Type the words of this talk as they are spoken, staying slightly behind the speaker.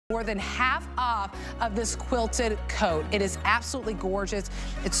more than half off of this quilted coat. It is absolutely gorgeous.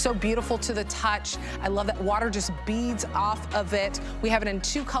 It's so beautiful to the touch. I love that water just beads off of it. We have it in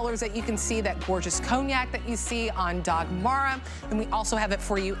 2 colors that you can see, that gorgeous cognac that you see on Dagmara. And we also have it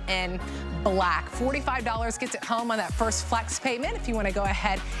for you in black. $45 gets it home on that first flex payment if you want to go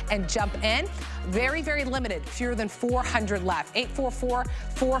ahead and jump in. Very, very limited, fewer than 400 left.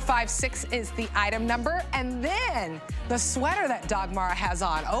 844-456 is the item number. And then the sweater that Dagmara has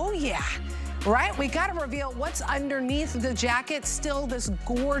on. Oh yeah. Right, we gotta reveal what's underneath the jacket. Still this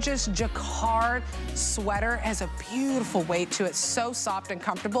gorgeous jacquard sweater. Has a beautiful weight to it, so soft and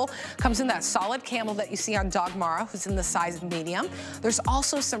comfortable. Comes in that solid camel that you see on Dagmara, who's in the size medium. There's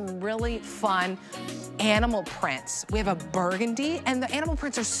also some really fun animal prints. We have a burgundy, and the animal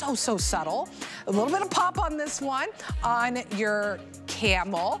prints are so, so subtle. A little bit of pop on this one, on your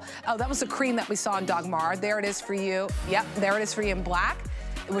camel. Oh, that was the cream that we saw on Dagmara. There it is for you. Yep, there it is for you in black,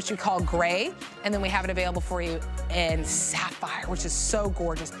 which we call gray, and then we have it available for you in sapphire, which is so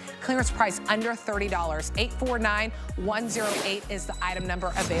gorgeous. Clearance price under $30. 849-108 is the item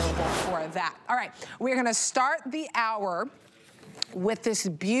number available for that. All right, we're gonna start the hour with this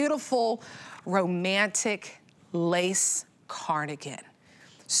beautiful romantic lace cardigan.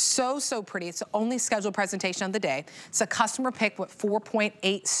 So, so pretty. It's the only scheduled presentation of the day. It's a customer pick with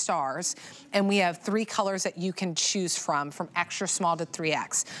 4.8 stars. And we have 3 colors that you can choose from extra small to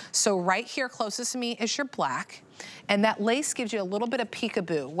 3X. So right here closest to me is your black. And that lace gives you a little bit of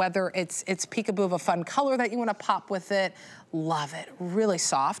peekaboo, whether it's peekaboo of a fun color that you want to pop with it. Love it. Really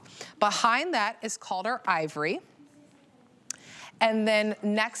soft. Behind that is called our ivory. And then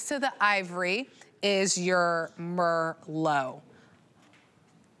next to the ivory is your Merlot.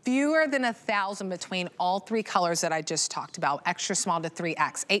 Fewer than 1,000 between all 3 colors that I just talked about, extra small to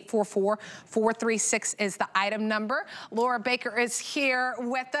 3X. 844-436 is the item number. Laura Baker is here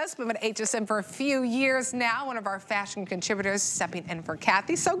with us. We've been at HSN for a few years now, one of our fashion contributors, stepping in for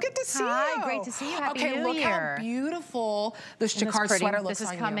Kathy. So good to see you. Hi, great to see you. Happy New Year. Okay, look how beautiful this jacquard sweater looks on you.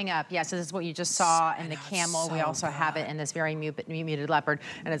 This is coming up. Yes, this is what you just saw in the camel. We also have it in this very muted leopard,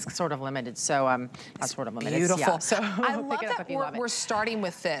 and it's sort of limited. So not sort of limited. Beautiful. Yeah, so I love that we're starting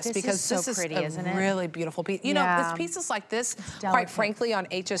with this because this is pretty, isn't it? Really beautiful piece. You know, it's pieces like this, quite frankly, on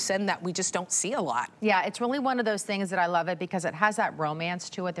HSN that we just don't see a lot. Yeah, it's really one of those things that I love it because it has that romance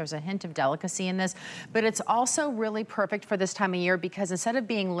to it. There's a hint of delicacy in this, but it's also really perfect for this time of year because instead of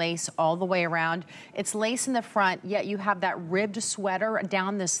being lace all the way around, it's lace in the front, yet you have that ribbed sweater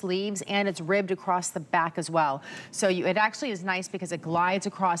down the sleeves, and it's ribbed across the back as well. So it actually is nice because it glides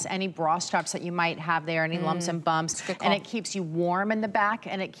across any bra straps that you might have there, any lumps and bumps, and it keeps you warm in the back,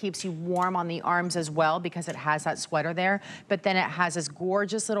 and it keeps you warm on the arms as well because it has that sweater there. But then it has this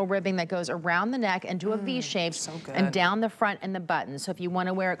gorgeous little ribbing that goes around the neck into a V shape and down the front and the buttons. So if you want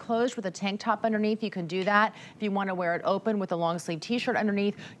to wear it closed with a tank top underneath, you can do that. If you want to wear it open with a long sleeve t-shirt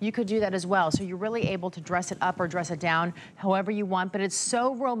underneath, you could do that as well. So you're really able to dress it up or dress it down however you want, but it's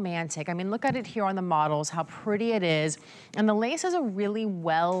so romantic. I mean, look at it here on the models, how pretty it is. And the lace is a really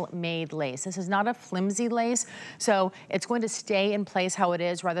well-made lace. This is not a flimsy lace, so it's going to stay in place how it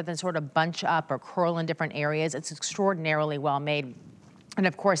is rather than sort of bunch up or curl in different areas. It's extraordinarily well made. And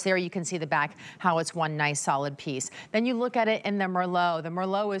of course, there you can see the back, how it's one nice solid piece. Then you look at it in the Merlot. The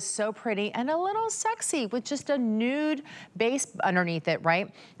Merlot is so pretty and a little sexy with just a nude base underneath it, right?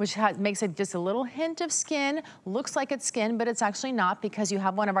 Which makes it just a little hint of skin. Looks like it's skin, but it's actually not because you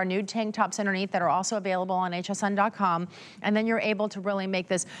have one of our nude tank tops underneath that are also available on hsn.com. And then you're able to really make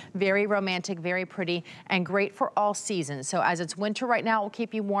this very romantic, very pretty, and great for all seasons. So as it's winter right now, it will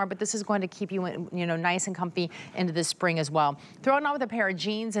keep you warm, but this is going to keep you, nice and comfy into the spring as well. Throw it on with a pair of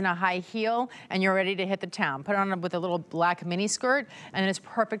jeans and a high heel, and you're ready to hit the town. Put it on with a little black mini skirt, and it's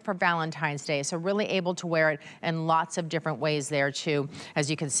perfect for Valentine's Day. So really able to wear it in lots of different ways there too, as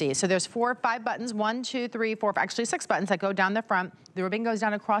you can see. So there's 4 or 5 buttons, 1, 2, 3, 4, actually 6 buttons that go down the front. The ribbon goes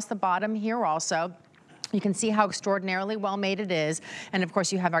down across the bottom here also. You can see how extraordinarily well made it is. And of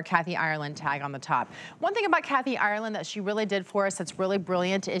course you have our Kathy Ireland tag on the top. One thing about Kathy Ireland that she really did for us that's really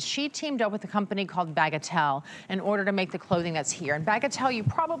brilliant is she teamed up with a company called Bagatelle in order to make the clothing that's here. And Bagatelle, you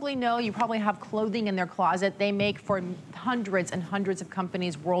probably know, you probably have clothing in their closet. They make for hundreds and hundreds of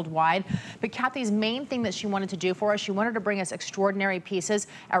companies worldwide. But Kathy's main thing that she wanted to do for us, she wanted to bring us extraordinary pieces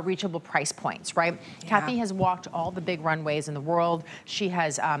at reachable price points, right? Yeah. Kathy has walked all the big runways in the world. She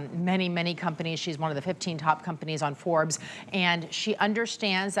has many, many companies. She's one of the 15 top companies on Forbes, and she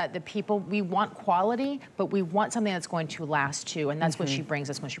understands that the people, we want quality, but we want something that's going to last too, and that's what she brings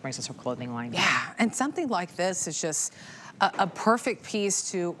us when she brings us her clothing line. Yeah, and something like this is just a perfect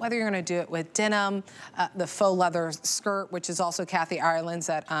piece to whether you're gonna do it with denim, the faux leather skirt, which is also Kathy Ireland's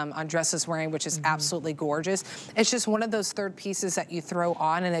that Andressa is wearing, which is absolutely gorgeous. It's just one of those third pieces that you throw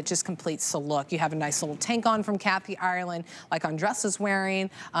on and it just completes the look. You have a nice little tank on from Kathy Ireland, like Andressa's wearing,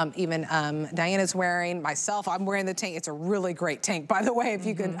 even Diana's wearing, myself, I'm wearing the tank. It's a really great tank, by the way, if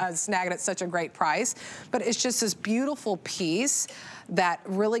you can snag it at such a great price. But it's just this beautiful piece that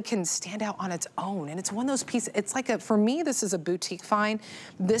really can stand out on its own. And it's one of those pieces, it's like for me, this is a boutique find.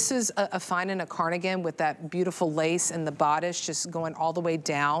 This is a find in a cardigan with that beautiful lace and the bodice just going all the way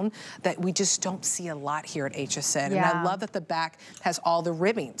down that we just don't see a lot here at HSN. Yeah. And I love that the back has all the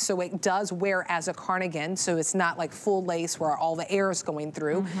ribbing. So it does wear as a cardigan, so it's not like full lace where all the air is going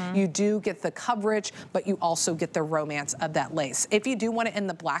through. You do get the coverage, but you also get the romance of that lace. If you do want it in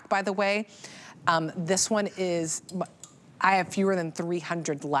the black, by the way, this one is, I have fewer than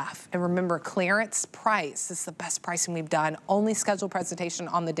 300 left. And remember, clearance price, this is the best pricing we've done. Only scheduled presentation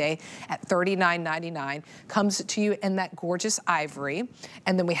on the day at $39.99. Comes to you in that gorgeous ivory.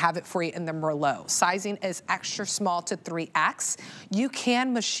 And then we have it for you in the Merlot. Sizing is extra small to 3X. You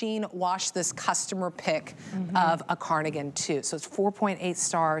can machine wash this customer pick of a cardigan too. So it's 4.8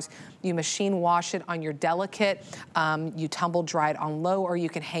 stars. You machine wash it on your delicate. You tumble dry it on low, or you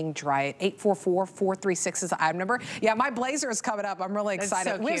can hang dry it. 844-436 is the item number. Yeah, my blazer is coming up. I'm really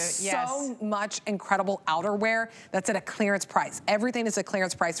excited. So we have cute. so much incredible outerwear that's at a clearance price. Everything is a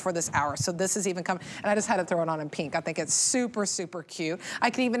clearance price for this hour. So this is even coming, and I just had to throw it on in pink. I think it's super, super cute. I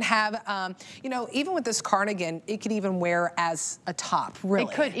can even have, you know, even with this cardigan, it could even wear as a top, really.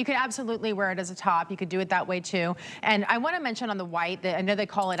 It could. You could absolutely wear it as a top. You could do it that way too. And I want to mention on the white, I know they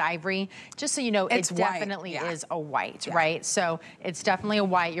call it ivory. Just so you know, it definitely is a white, right? So it's definitely a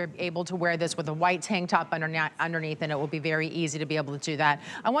white. You're able to wear this with a white tank top underneath, and it will be very easy to be able to do that.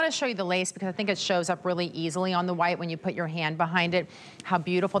 I want to show you the lace because I think it shows up really easily on the white when you put your hand behind it, how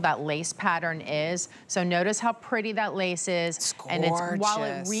beautiful that lace pattern is. So notice how pretty that lace is. It's gorgeous. And while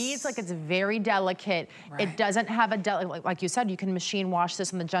it reads like it's very delicate, it doesn't have a, like you said, you can machine wash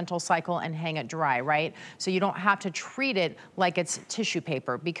this in the gentle cycle and hang it dry, right? So you don't have to treat it like it's tissue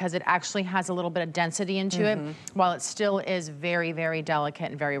paper because it actually has a little bit of density into it, while it still is very, very delicate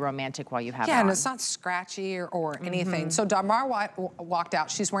and very romantic while you have it on. And it's not scratchy or anything. So Dagmar walked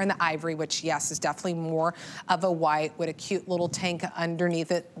out. She's wearing the ivory, which, yes, is definitely more of a white with a cute little tank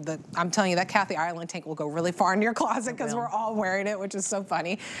underneath it. I'm telling you, that Kathy Ireland tank will go really far into your closet because we're all wearing it, which is so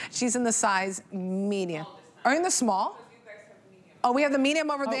funny. She's in the size medium. Are you in the small? Oh, we have the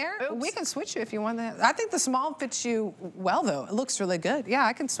medium over there? Oops. We can switch you if you want that. I think the small fits you well, though. It looks really good. Yeah,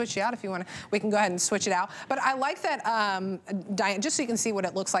 I can switch you out if you want to. We can go ahead and switch it out. But I like that, Diane, just so you can see what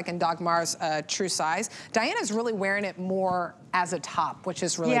it looks like in Dagmar's true size. Diana's really wearing it more as a top, which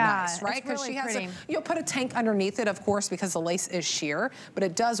is really nice, right? Because really she has you'll put a tank underneath it, of course, because the lace is sheer, but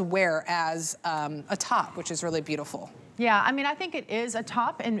it does wear as a top, which is really beautiful. Yeah, I mean, I think it is a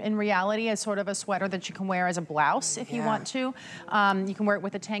top in reality, as sort of a sweater that you can wear as a blouse if you want to. You can wear it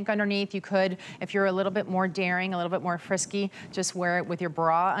with a tank underneath. You could, if you're a little bit more daring, a little bit more frisky, just wear it with your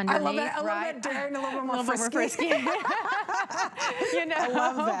bra underneath. I love that. A little bit daring, a little bit more frisky. You know, I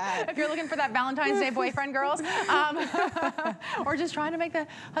love that. If you're looking for that Valentine's Day boyfriend, girls, or just trying to make the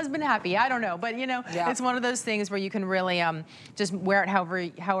husband happy. I don't know, but you know, it's one of those things where you can really just wear it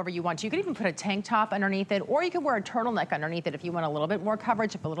however you want to. You could even put a tank top underneath it, or you could wear a turtleneck underneath it if you want a little bit more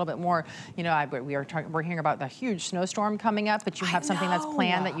coverage, if a little bit more, you know, we're hearing about the huge snowstorm coming up, but you have something that's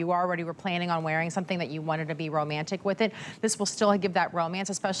planned that you already were planning on wearing, something that you wanted to be romantic with it. This will still give that romance,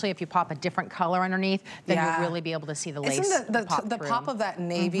 especially if you pop a different color underneath, then you'll really be able to see the lace. Isn't the pop of that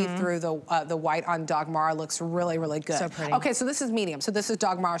navy through the white on Dagmar looks really, really good. So pretty. Okay, so this is medium. So this is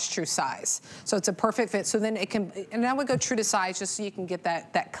Dagmar's true size. So it's a perfect fit. So then it can, and I would go true to size just so you can get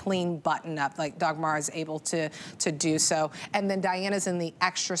that clean button up like Dagmar is able to do so. And then Diana's in the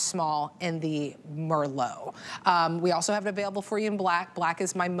extra small in the Merlot. We also have it available for you in black. Black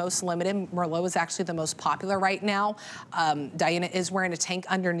is my most limited. Merlot is actually the most popular right now. Diana is wearing a tank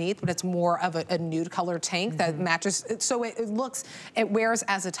underneath, but it's more of a nude color tank that matches. So it wears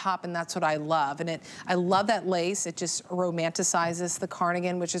as a top, and that's what I love. And I love that lace. It just romanticizes the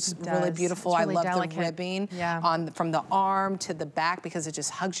cardigan, which is really beautiful. Really I love delicate. the ribbing from the arm to the back because it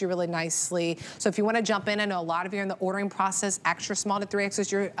just hugs you really nicely. So if you want to jump in, I know a lot of you are in the ordering process. Extra small to 3X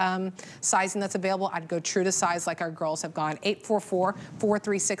is your sizing that's available. I'd go true to size like our girls have gone.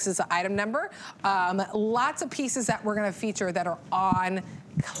 844-436 is the item number. Lots of pieces that we're going to feature that are on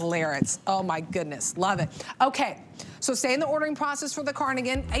clearance. Oh my goodness, love it. Okay, So stay in the ordering process for the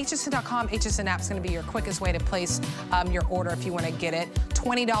cardigan. HSN.com, HSN app's gonna be your quickest way to place your order if you wanna get it.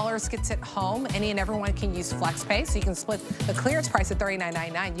 $20 gets it home. Any and everyone can use FlexPay, so you can split the clearance price at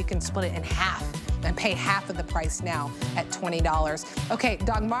 $39.99. You can split it in half and pay half of the price now at $20. Okay,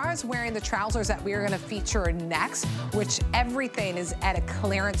 Dagmar's wearing the trousers that we are gonna feature next, which everything is at a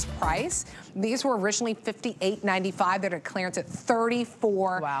clearance price. These were originally $58.95. They're at clearance at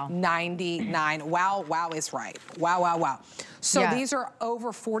 $34.99. Wow, wow is right. Wow, wow, wow. So these are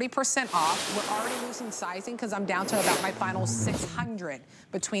over 40% off. We're already losing sizing because I'm down to about my final 600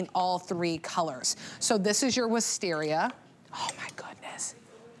 between all three colors. So this is your wisteria. Oh my goodness.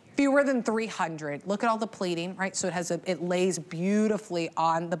 Fewer than 300. Look at all the pleating, right? So it lays beautifully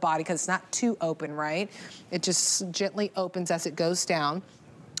on the body because it's not too open, right? It just gently opens as it goes down.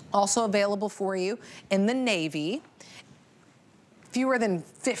 Also available for you in the navy. Fewer than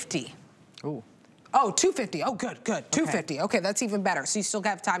 50. Ooh. Oh, 250. Oh, good, good. 250. Okay, that's even better. So you still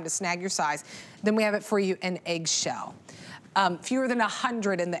have time to snag your size. Then we have it for you in eggshell. Fewer than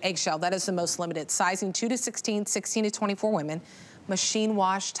 100 in the eggshell. That is the most limited. Sizing 2 to 16, 16 to 24 women. Machine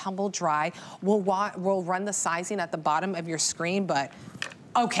wash, tumble dry. We'll run the sizing at the bottom of your screen, but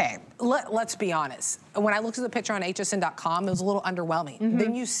okay, let's be honest. When I looked at the picture on hsn.com, it was a little underwhelming.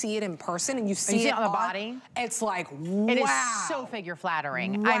 Then you see it in person and you see it on the body. It's like, wow. It is so figure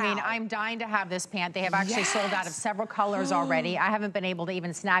flattering. Wow. I mean, I'm dying to have this pant. They have actually sold out of several colors already. I haven't been able to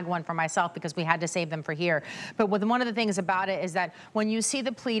even snag one for myself because we had to save them for here. But one of the things about it is that when you see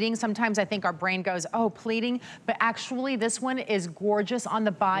the pleating, sometimes I think our brain goes, oh, pleating. But actually, this one is gorgeous on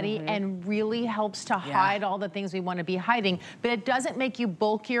the body and really helps to hide all the things we want to be hiding. But it doesn't make you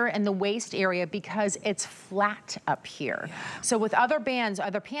bulkier in the waist area because it's flat up here. So with other bands,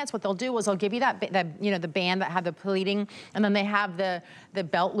 other pants, what they'll do is they'll give you that you know, the band that have the pleating, and then they have the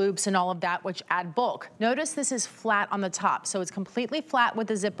belt loops and all of that, which add bulk. Notice this is flat on the top, so it's completely flat with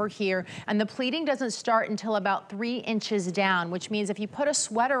the zipper here, and the pleating doesn't start until about 3 inches down, which means if you put a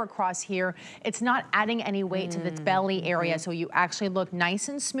sweater across here, it's not adding any weight to the belly area, so you actually look nice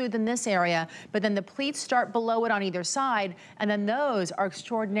and smooth in this area, but then the pleats start below it on either side, and then those are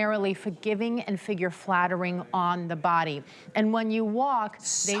extraordinarily forgiving and figure flattering on the body. And when you walk,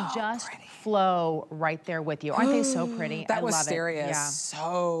 they just flow right there with you. Aren't they so pretty? That wisteria is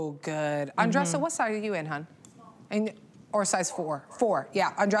so good. Andressa, what size are you in, hon? Or size 4? 4,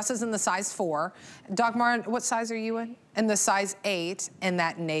 yeah. Andressa's in the size 4. Dagmar, what size are you in? In the size 8, and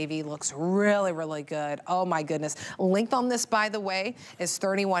that navy looks really, really good. Oh my goodness. Length on this, by the way, is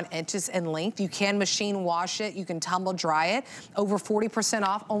 31 inches in length. You can machine wash it. You can tumble dry it. Over 40%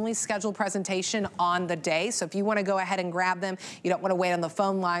 off, only scheduled presentation on the day. So if you want to go ahead and grab them, you don't want to wait on the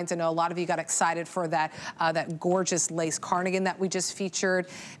phone lines. I know a lot of you got excited for that, that gorgeous lace cardigan that we just featured.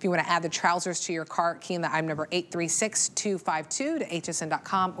 If you want to add the trousers to your cart, key in the item number 836252 to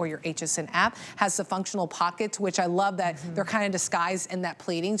hsn.com or your HSN app. Has the functional pockets, which I love that they're kind of disguised in that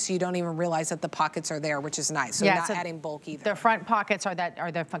pleating, so you don't even realize that the pockets are there, which is nice. So not adding bulk either. The front pockets are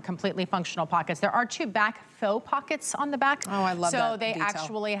the completely functional pockets. There are 2 back faux pockets on the back. Oh, I love that. So they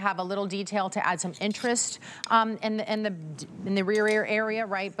actually have a little detail to add some interest in the rear area,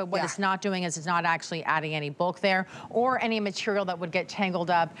 right? But what it's not doing is it's not actually adding any bulk there or any material that would get tangled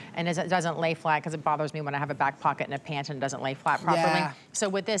up and it doesn't lay flat, because it bothers me when I have a back pocket in a pant and it doesn't lay flat properly. So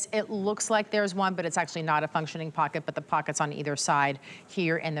with this, it looks like there's one, but it's actually not a functioning pocket, but the pockets on either side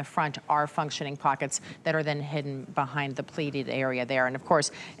here in the front are functioning pockets that are then hidden behind the pleated area there. And of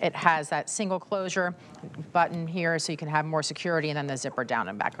course, it has that single closure button here so you can have more security, and then the zipper down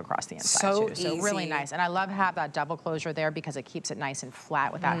and back across the inside too. So really nice. And I love have that double closure there because it keeps it nice and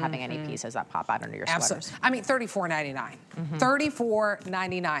flat without having any pieces that pop out under your sweaters. I mean, $34.99.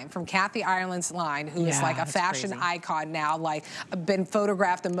 $34.99 from Kathy Ireland's line, who is like a fashion icon now, like been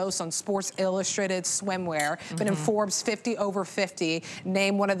photographed the most on Sports Illustrated swimwear, been in Forbes 50 over 50,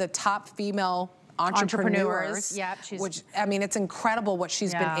 named one of the top female entrepreneurs. Which, I mean, it's incredible what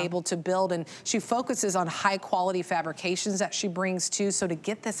she's been able to build, and she focuses on high quality fabrications that she brings too. So to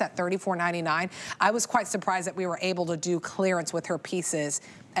get this at $34.99, I was quite surprised that we were able to do clearance with her pieces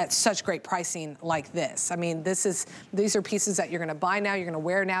at such great pricing like this. I mean, these are pieces that you're gonna buy now, you're gonna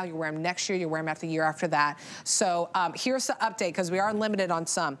wear now, you wear them next year, you wear them after the year after that. So here's the update, because we are limited on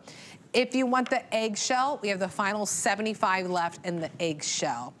some. If you want the eggshell, we have the final 75 left in the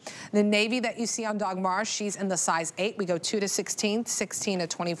eggshell. The navy that you see on Dagmar, she's in the size 8. We go 2 to 16, 16 to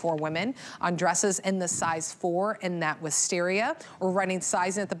 24 women. On dresses in the size 4 in that wisteria. We're running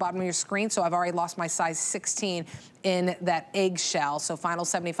sizing at the bottom of your screen, so I've already lost my size 16 in that eggshell. So final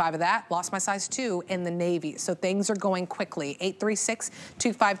 75 of that. Lost my size 2 in the navy. So things are going quickly.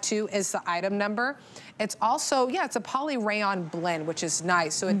 836-252 is the item number. It's also, yeah, it's a poly rayon blend, which is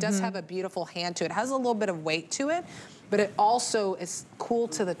nice. So it does have a beautiful hand to it. It has a little bit of weight to it, but it also is cool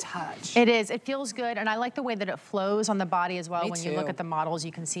to the touch. It is. It feels good, and I like the way that it flows on the body as well. Me when too. you look at the models,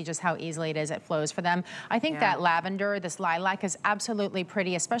 you can see just how easily it is. It flows for them. I think that lavender, this lilac, is absolutely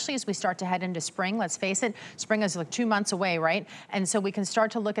pretty, especially as we start to head into spring. Let's face it, spring is like 2 months away, right? And so we can start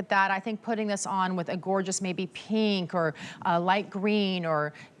to look at that. I think putting this on with a gorgeous maybe pink or light green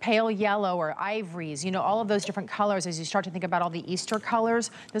or pale yellow or ivories, you know, all of those different colors as you start to think about all the Easter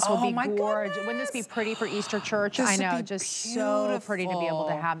colors. This will be gorgeous. Wouldn't this be pretty for Easter church? I know, just so pretty to be able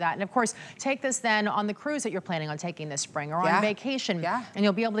to have that. And of course, take this then on the cruise that you're planning on taking this spring or on vacation. And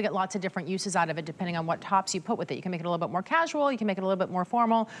you'll be able to get lots of different uses out of it depending on what tops you put with it. You can make it a little bit more casual, you can make it a little bit more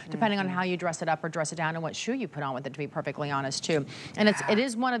formal, depending on how you dress it up or dress it down and what shoe you put on with it, to be perfectly honest too. And it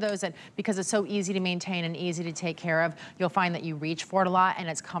is one of those that, because it's so easy to maintain and easy to take care of, you'll find that you reach for it a lot and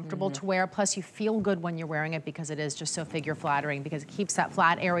it's comfortable to wear. Plus you feel good when you're wearing it because it is just so figure flattering, because it keeps that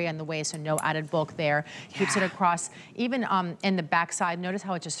flat area in the waist, so no added bulk there. Keeps it across, even in the backside. Notice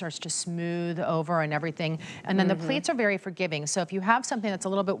how it just starts to smooth over and everything. And then the pleats are very forgiving. So if you have something that's a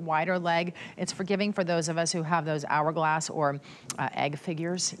little bit wider leg, it's forgiving for those of us who have those hourglass or egg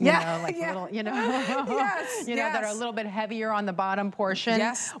figures, you know, like little, you know, you know, that are a little bit heavier on the bottom portion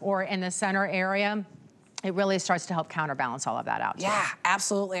or in the center area. It really starts to help counterbalance all of that out. Yeah,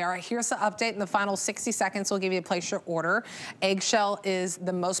 absolutely. All right, here's the update. In the final 60 seconds, we'll give you a place your order. Eggshell is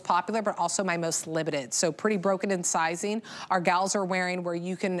the most popular, but also my most limited. So pretty broken in sizing. Our gals are wearing where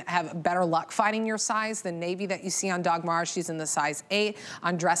you can have better luck finding your size. The navy that you see on Dagmar, she's in the size 8.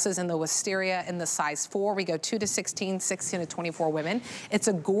 On dresses in the wisteria in the size 4. We go 2 to 16, 16 to 24 women. It's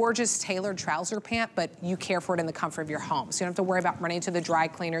a gorgeous tailored trouser pant, but you care for it in the comfort of your home. So you don't have to worry about running to the dry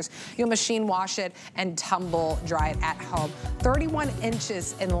cleaners. You'll machine wash it and tumble dry it at home. 31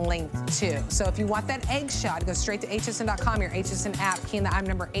 inches in length too. So if you want that eggshell, go straight to hsn.com, your HSN app, key in the item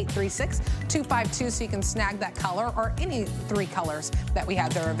number 836-252 so you can snag that color or any 3 colors that we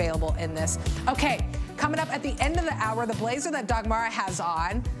have that are available in this. Okay, coming up at the end of the hour, the blazer that Dagmara has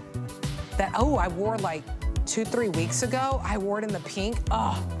on that, I wore like 2-3 weeks ago. I wore it in the pink.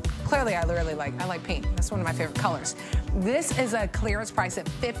 Clearly I like pink. That's one of my favorite colors. This is a clearance price at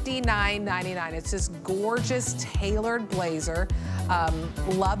 $59.99. It's this gorgeous tailored blazer.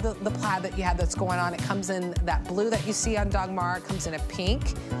 Love the plaid that you have that's going on. It comes in that blue that you see on Dagmar. It comes in a pink,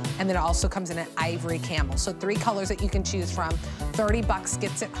 and then it also comes in an ivory camel. So 3 colors that you can choose from. 30 bucks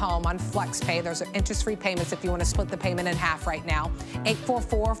gets it home on FlexPay. Those are interest-free payments if you want to split the payment in half right now.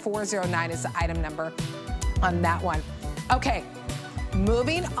 844-409 is the item number on that one. Okay.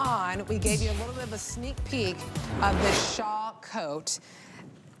 Moving on, we gave you a little bit of a sneak peek of the Shaw coat.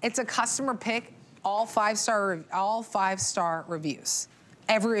 It's a customer pick, all 5-star reviews.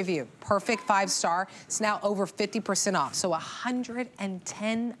 Every review, perfect 5-star. It's now over 50% off, so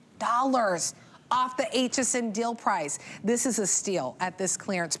 $110 off the HSN deal price. This is a steal at this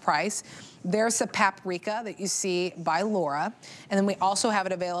clearance price. There's the paprika that you see by Laura, and then we also have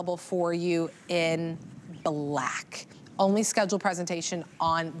it available for you in black. Only scheduled presentation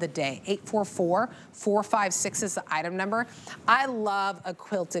on the day. 844-456 is the item number. I love a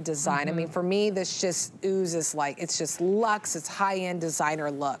quilted design. I mean, for me, this just oozes like, it's just luxe, it's high-end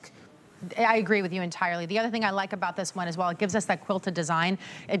designer look. I agree with you entirely. The other thing I like about this one as well, it gives us that quilted design.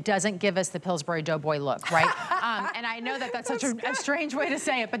 It doesn't give us the Pillsbury Doughboy look, right? And I know that that's such a strange way to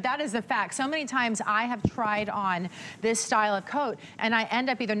say it, but that is the fact. So many times I have tried on this style of coat and I end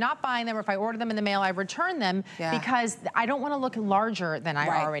up either not buying them, or if I order them in the mail, I return them because I don't want to look larger than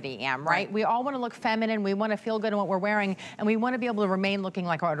I already am, right? We all want to look feminine. We want to feel good in what we're wearing, and we want to be able to remain looking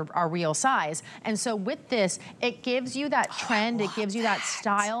like our real size. And so with this, it gives you that trend, it gives you that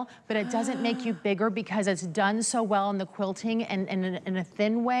style, but it doesn't make you bigger because it's done so well in the quilting and in a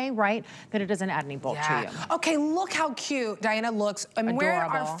thin way, right? That it doesn't add any bulk to you. Okay, look how cute Diana looks. I'm wearing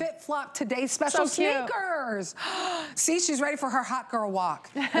our Fit Flop Today special sneakers. See, she's ready for her hot girl walk.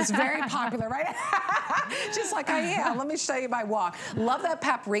 It's very popular, right? Just like I am. Let me show you my walk. Love that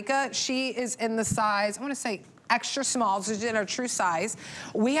paprika. She is in the size, I want to say, extra small, so in our true size.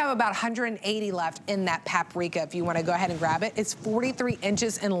 We have about 180 left in that paprika if you want to go ahead and grab it. It's 43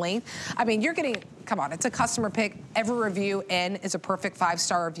 inches in length. I mean, you're getting come on, it's a customer pick. Every review in is a perfect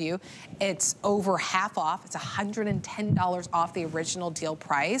 5-star review. It's over half off. It's $110 off the original deal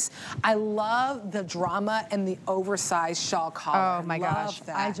price. I love the drama and the oversized shawl collar. Oh my gosh,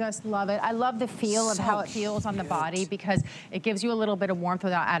 I just love it. I love the feel of how it feels on the body because it gives you a little bit of warmth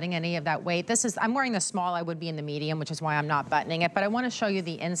without adding any of that weight. This is, I'm wearing the small, I would be in the medium, which is why I'm not buttoning it, but I want to show you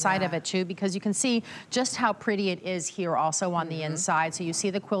the inside of it too, because you can see just how pretty it is here also on the inside. So you see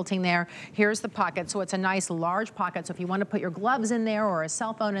the quilting there. Here's the pocket. So it's a nice large pocket. So if you want to put your gloves in there or a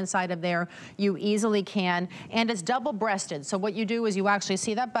cell phone inside of there, you easily can. And it's double breasted. So what you do is you actually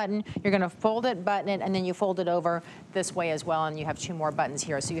see that button, you're going to fold it, button it, and then you fold it over this way as well. And you have 2 more buttons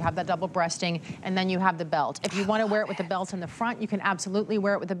here. So you have that double breasting, and then you have the belt. If you want to wear it with the belt in the front, you can absolutely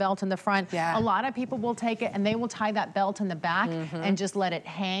wear it with the belt in the front. A lot of people will take it and they will tie that belt in the back and just let it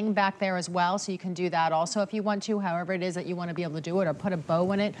hang back there as well. So you can do that also if you want to, however it is that you want to be able to do it, or put a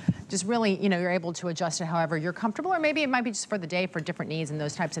bow in it. Just really, you know, you're able to adjust it however you're comfortable, or maybe it might be just for the day for different needs and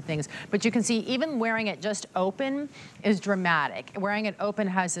those types of things. But you can see even wearing it just open is dramatic. Wearing it open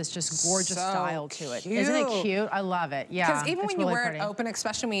has this just gorgeous style to it. Isn't it cute? I love it. Yeah. Because even when you wear it open,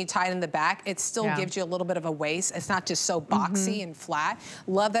 especially when you tie it in the back, it still gives you a little bit of a waist. It's not just so boxy and flat.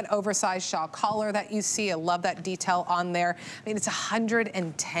 Love that oversized shawl collar that you see. I love that detail on there. I mean, it's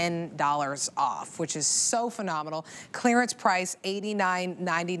 $110 off, which is so phenomenal. Clearance price,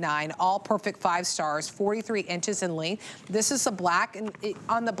 $89.99. All perfect 5 stars, 43 inches in length. This is a black, and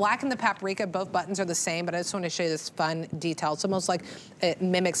on the black and the paprika, both buttons are the same, but I just want to show you this fun detail. It's almost like, it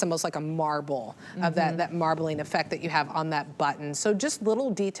mimics almost like a marble of that marbling effect that you have on that button. So just little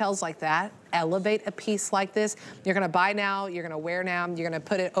details like that elevate a piece like this. You're going to buy now, you're going to wear now, you're going to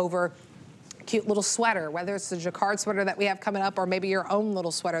put it over cute little sweater, whether it's the jacquard sweater that we have coming up or maybe your own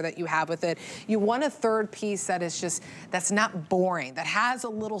little sweater that you have with it. You want a third piece that is just, that's not boring, that has a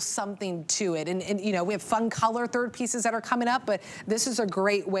little something to it. And you know, we have fun color third pieces that are coming up, but this is a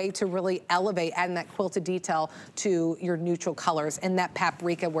great way to really elevate, adding that quilted detail to your neutral colors. And that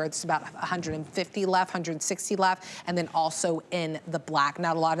paprika where it's about 150 left, 160 left, and then also in the black.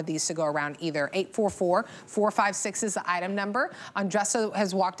 Not a lot of these to go around either. 844-456 is the item number. Andressa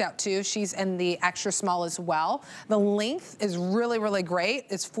has walked out too. She's in the extra small as well. The length is really, really great.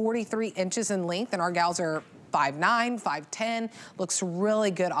 It's 43 inches in length, and our gals are 5'9", 5'10". Looks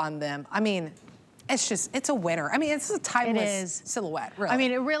really good on them. I mean, it's just, it's a winner. I mean, it's a timeless silhouette, really. I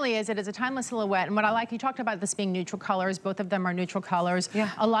mean, it really is. It is a timeless silhouette. And what I like, you talked about this being neutral colors. Both of them are neutral colors.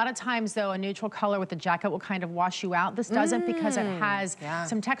 A lot of times, though, a neutral color with the jacket will kind of wash you out. This doesn't because it has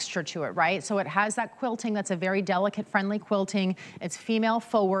some texture to it, right? So it has that quilting that's a very delicate, friendly quilting. It's female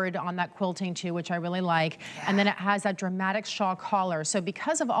forward on that quilting, too, which I really like. And then it has that dramatic shawl collar. So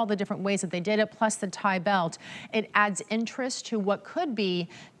because of all the different ways that they did it, plus the tie belt, it adds interest to what could be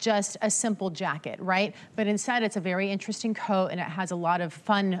just a simple jacket, right? But instead, it's a very interesting coat, and it has a lot of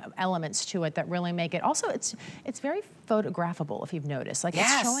fun elements to it that really make it. Also, it's very photographable, if you've noticed. Like,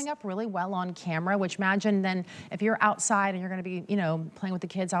 it's showing up really well on camera, which imagine then if you're outside and you're going to be, you know, playing with the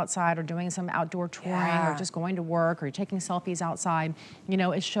kids outside or doing some outdoor touring or just going to work or you're taking selfies outside, you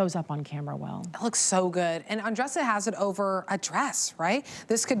know, it shows up on camera well. It looks so good. And Andressa has it over a dress, right?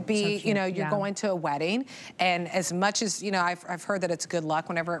 This could be, you know, you're going to a wedding, and as much as, you know, I've heard that it's good luck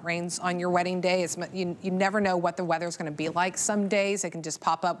whenever it rains on your wedding day. You never know what the weather's going to be like. Some days it can just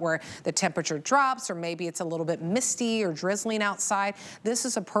pop up where the temperature drops, or maybe it's a little bit misty or drizzling outside. This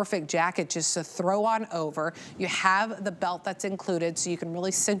is a perfect jacket just to throw on over. You have the belt that's included, so you can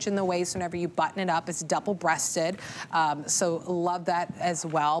really cinch in the waist whenever you button it up. It's double-breasted, so love that as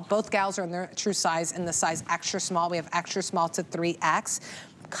well. Both gals are in their true size, in the size extra small. We have extra small to 3X.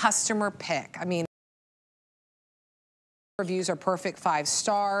 Customer pick. I mean, reviews are perfect 5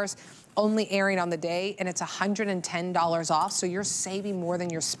 stars. Only airing on the day, and it's $110 off, so you're saving more than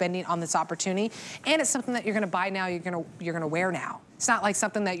you're spending on this opportunity. And it's something that you're going to buy now, you're going to wear now. It's not like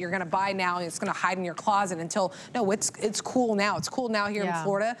something that you're going to buy now and it's going to hide in your closet until, no, it's cool now. It's cool now here in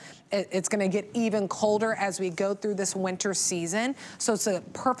Florida. It's going to get even colder as we go through this winter season. So it's a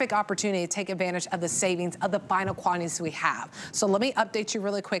perfect opportunity to take advantage of the savings of the final quantities we have. So let me update you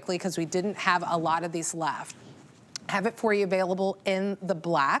really quickly because we didn't have a lot of these left. Have it for you available in the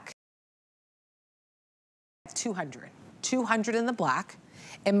black. 200 in the black.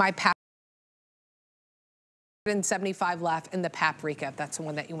 In my 175 left in the paprika, if that's the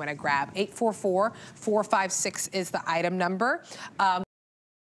one that you want to grab. 844-456 is the item number.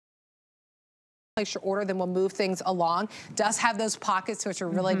 Place your order, then we'll move things along. Does have those pockets, which are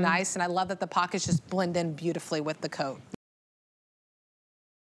really nice, and I love that the pockets just blend in beautifully with the coat.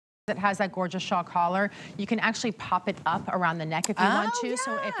 It has that gorgeous shawl collar. You can actually pop it up around the neck if you want to. Yeah.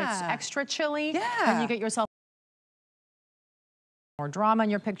 So if it's extra chilly, yeah, and you get yourself more drama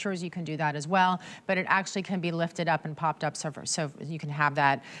in your pictures, you can do that as well. But it actually can be lifted up and popped up, so you can have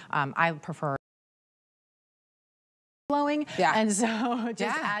that. I prefer flowing, and so it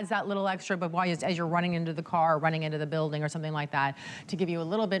just adds that little extra, but while as you're running into the car, or running into the building or something like that, to give you a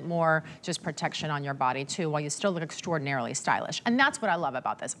little bit more just protection on your body too, while you still look extraordinarily stylish. And that's what I love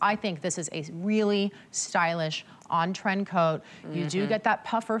about this. I think this is a really stylish, on-trend coat. You do get that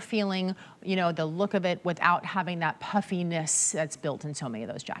puffer feeling, you know, the look of it without having that puffiness that's built in so many of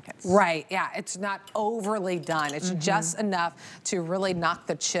those jackets. Right, yeah, it's not overly done. It's just enough to really knock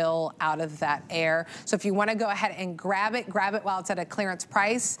the chill out of that air. So if you want to go ahead and grab it while it's at a clearance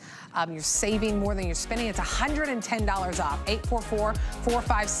price. You're saving more than you're spending. It's $110 off.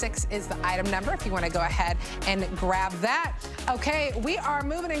 844-456 is the item number if you want to go ahead and grab that. Okay, we are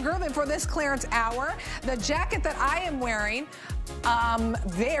moving and grooving for this clearance hour. The jacket that I am wearing,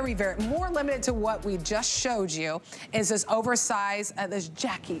 very, very more limited to what we just showed you, is this oversized, this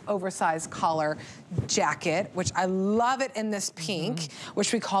Jackie oversized collar jacket, which I love it in this pink,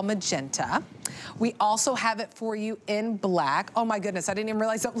 which we call magenta. We also have it for you in black. Oh my goodness, I didn't even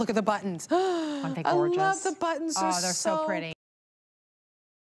realize that. Look at the buttons. Aren't they gorgeous? I love the buttons. Oh, they're so pretty.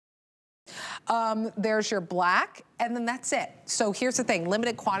 There's your black, and then that's it. So here's the thing,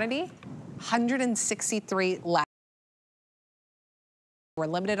 limited quantity, 163 left. We're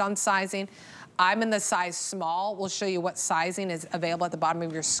limited on sizing. I'm in the size small. We'll show you what sizing is available at the bottom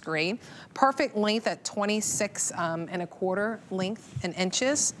of your screen. Perfect length at 26.25 length in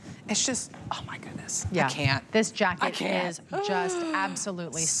inches. It's just, oh my goodness, I can't. This jacket is just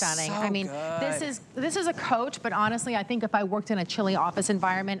absolutely stunning. So I mean, this is a coat, but honestly, I think if I worked in a chilly office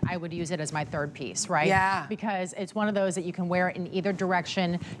environment, I would use it as my third piece, right? Yeah. Because it's one of those that you can wear in either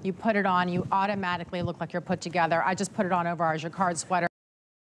direction. You put it on, you automatically look like you're put together. I just put it on over our jacquard sweater.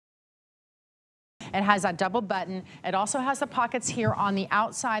 It has that double button. It also has the pockets here on the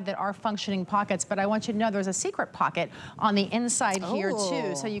outside that are functioning pockets, but I want you to know there's a secret pocket on the inside here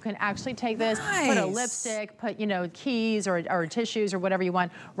too. So you can actually take this, put a lipstick, put, you know, keys or tissues or whatever you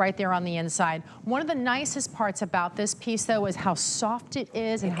want right there on the inside. One of the nicest parts about this piece though is how soft it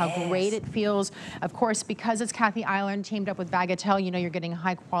is and how great it feels. Of course, because it's Kathy Ireland teamed up with Bagatelle, you know you're getting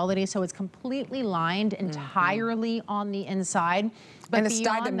high quality, so it's completely lined entirely on the inside. But and it's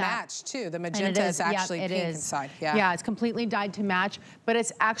dyed to match too. The magenta is actually pink inside. Yeah, it's completely dyed to match, but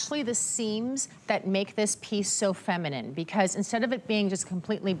it's actually the seams that make this piece so feminine, because instead of it being just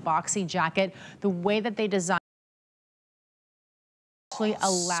completely boxy jacket, the way that they design actually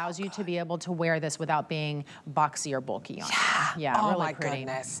allows you to be able to wear this without being boxy or bulky on you. Yeah, really my pretty.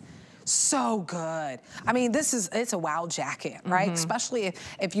 Goodness. So good. I mean, it's a wow jacket, right? Especially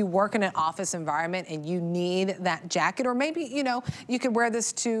if you work in an office environment and you need that jacket, or maybe, you know, you could wear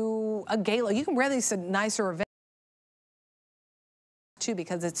this to a gala. You can wear these to nicer events too,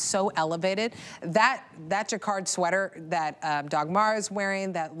 because it's so elevated. That jacquard sweater that Dagmar is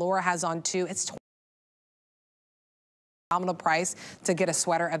wearing, that Laura has on too, it's phenomenal price to get a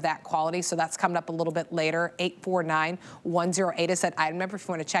sweater of that quality. So that's coming up a little bit later. 849-108 is that item number if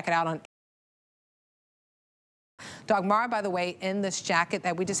you want to check it out on Dagmar, by the way, in this jacket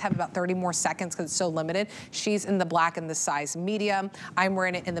that we just have about 30 more seconds because it's so limited. She's in the black in the size medium. I'm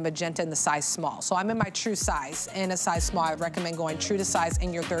wearing it in the magenta in the size small. So I'm in my true size in a size small. I recommend going true to size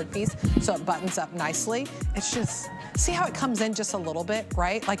in your third piece so it buttons up nicely. It's just, see how it comes in just a little bit,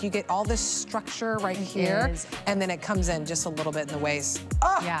 right? Like you get all this structure right here, and then it comes in just a little bit in the waist.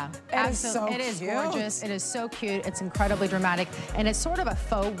 Oh, yeah, absolutely. It is gorgeous. It is so cute. It's incredibly dramatic, and it's sort of a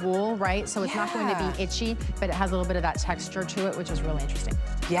faux wool, right? So it's not going to be itchy, but it has a little bit of that texture to it, which is really interesting.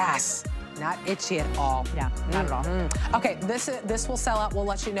 Yes. Not itchy at all. Yeah, not at all. Okay, this will sell out. We'll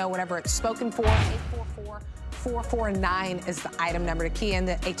let you know whenever it's spoken for. 844-449 is the item number to key in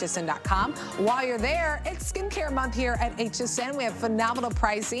to hsn.com. While you're there, it's skincare month here at HSN. We have phenomenal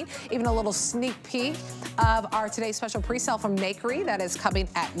pricing, even a little sneak peek of our today's special pre-sale from Nakery that is coming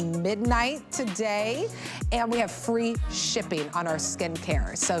at midnight today. And we have free shipping on our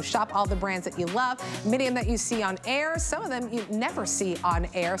skincare. So shop all the brands that you love, many of them that you see on air, some of them you never see on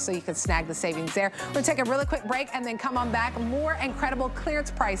air, so you can snag the savings there. We're gonna take a really quick break and then come on back. More incredible clearance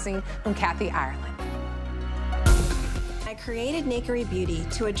pricing from Kathy Ireland. I created Nakery Beauty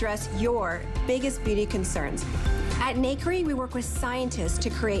to address your biggest beauty concerns. At Nakery, we work with scientists to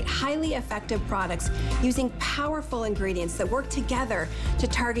create highly effective products using powerful ingredients that work together to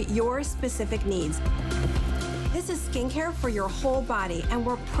target your specific needs. This is skincare for your whole body, and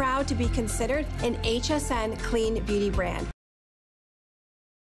we're proud to be considered an HSN clean beauty brand.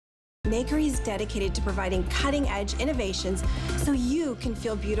 Nakery is dedicated to providing cutting-edge innovations so you can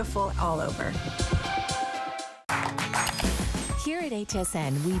feel beautiful all over. Here at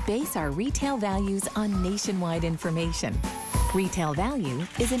HSN, we base our retail values on nationwide information. Retail value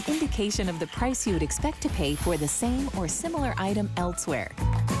is an indication of the price you would expect to pay for the same or similar item elsewhere,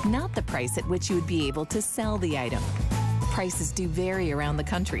 not the price at which you would be able to sell the item. Prices do vary around the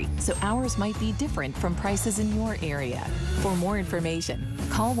country, so ours might be different from prices in your area. For more information,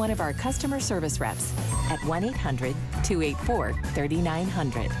 call one of our customer service reps at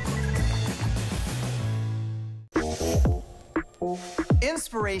 1-800-284-3900.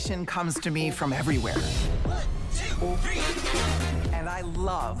 Inspiration comes to me from everywhere. 1, 2, 3. And I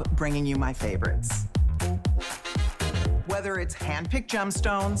love bringing you my favorites. Whether it's hand-picked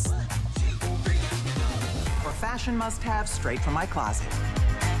gemstones, 1, 2, 3. or fashion must-haves straight from my closet.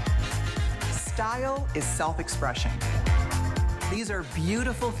 Style is self-expression. These are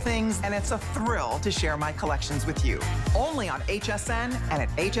beautiful things, and it's a thrill to share my collections with you. Only on HSN and at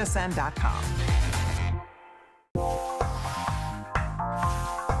hsn.com.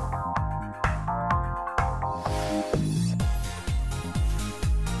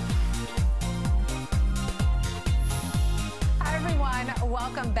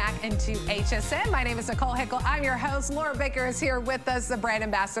 Welcome back into HSN. My name is Nicole Hickle. I'm your host. Laura Baker is here with us, the brand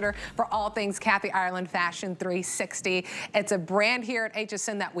ambassador for all things Kathy Ireland Fashion 360. It's a brand here at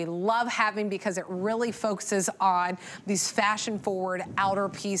HSN that we love having because it really focuses on these fashion-forward outer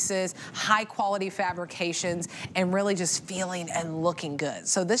pieces, high-quality fabrications, and really just feeling and looking good.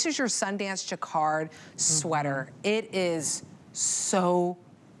 So this is your Sundance Jacquard sweater. It is so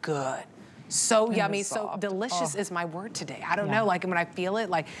good. So yummy, so delicious is my word today. I don't know, like when I feel it,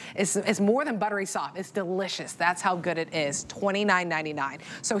 like it's more than buttery soft. It's delicious. That's how good it is. $29.99.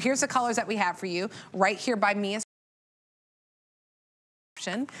 So here's the colors that we have for you. Right here by me is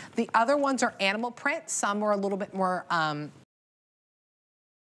option. The other ones are animal print. Some are a little bit more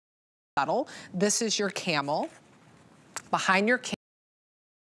subtle. This is your camel. Behind your camel,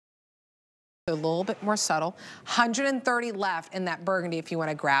 a little bit more subtle. 130 left in that burgundy if you want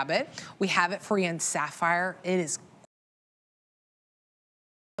to grab it. We have it for you in sapphire. It is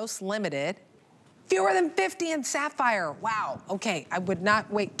most limited. Fewer than 50 in sapphire. Wow. Okay, I would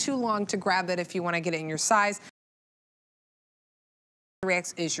not wait too long to grab it if you want to get it in your size.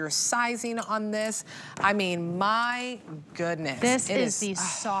 3X is your sizing on this. I mean, my goodness. This is the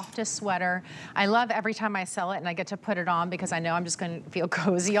softest sweater. I love every time I sell it and I get to put it on because I know I'm just going to feel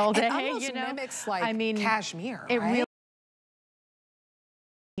cozy all day. It almost mimics like cashmere, it right? really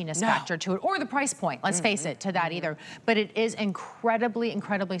factor to it, or the price point, let's face it, to that either. But it is incredibly,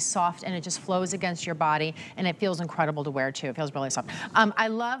 incredibly soft, and it just flows against your body, and it feels incredible to wear too. It feels really soft. I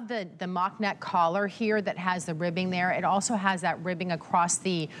love the mock neck collar here that has the ribbing there. It also has that ribbing across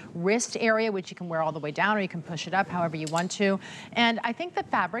the wrist area, which you can wear all the way down, or you can push it up however you want to. And I think the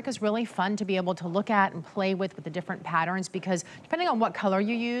fabric is really fun to be able to look at and play with the different patterns, because depending on what color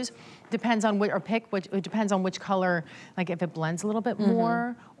you use, depends on which, or pick which, it depends on which color, like if it blends a little bit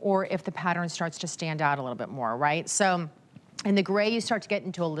more, or if the pattern starts to stand out a little bit more, right? So in the gray, you start to get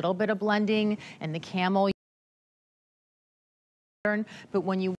into a little bit of blending, and the camel, but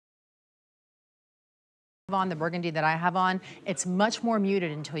when you have on the burgundy that I have on, it's much more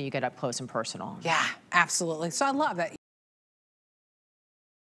muted until you get up close and personal. Yeah, absolutely. So I love that.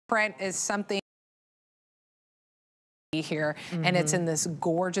 Print is something here, and it's in this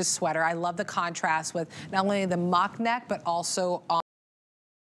gorgeous sweater. I love the contrast with not only the mock neck, but also on,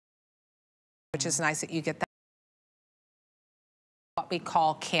 which is nice that you get that. What we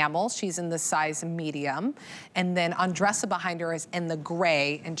call camel. She's in the size medium. And then Andressa behind her is in the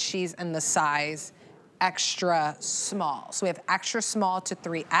gray, and she's in the size extra small. So we have extra small to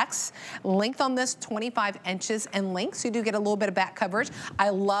 3X. Length on this, 25 inches in length, so you do get a little bit of back coverage. I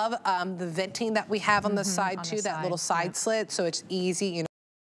love the venting that we have on the side too, that little side slit, so it's easy, you know,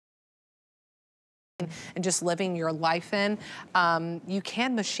 and just living your life in. You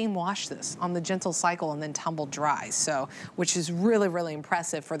can machine wash this on the gentle cycle and then tumble dry, so, which is really, really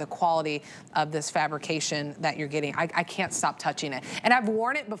impressive for the quality of this fabrication that you're getting. I can't stop touching it. And I've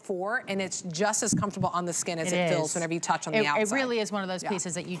worn it before, and it's just as comfortable on the skin as it feels whenever you touch on the outside. It really is one of those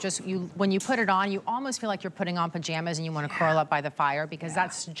pieces that when you put it on, you almost feel like you're putting on pajamas and you want to curl up by the fire, because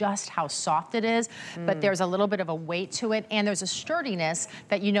that's just how soft it is. But there's a little bit of a weight to it, and there's a sturdiness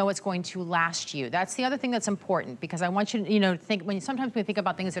that you know it's going to last you. That's the other thing that's important, because I want you to, you know, think, sometimes we think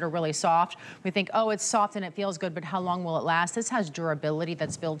about things that are really soft, we think, oh, it's soft and it feels good, but how long will it last? This has durability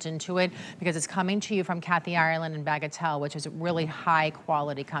that's built into it because it's coming to you from Kathy Ireland and Bagatelle, which is a really high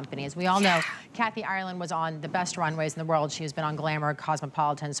quality company. As we all know, Kathy Ireland was on the best runways in the world. She has been on Glamour,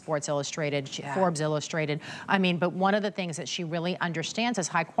 Cosmopolitan, Sports Illustrated, Forbes Illustrated. I mean, but one of the things that she really understands is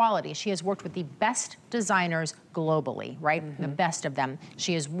high quality. She has worked with the best designers globally, right? The best of them.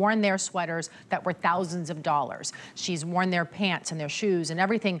 She has worn their sweaters that were thousands of dollars. She's worn their pants and their shoes and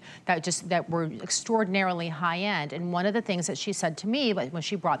everything that were extraordinarily high end. And one of the things that she said to me when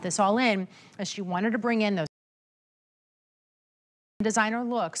she brought this all in is she wanted to bring in those designer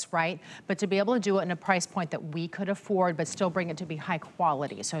looks, right? But to be able to do it in a price point that we could afford, but still bring it to be high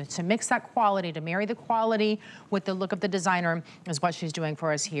quality. So to mix that quality, to marry the quality with the look of the designer is what she's doing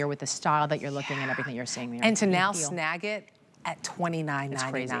for us here with the style that you're looking and everything you're seeing there. And to now snag it at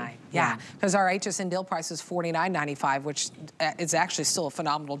 $29.99. Yeah, because our HSN deal price is $49.95, which is actually still a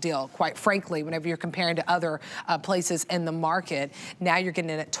phenomenal deal. Quite frankly, whenever you're comparing to other places in the market, now you're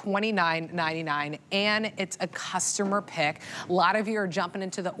getting it at $29.99, and it's a customer pick. A lot of you are jumping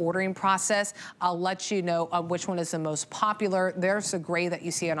into the ordering process. I'll let you know which one is the most popular. There's the gray that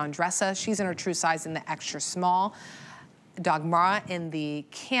you see on Andressa. She's in her true size in the extra small. Dagmara in the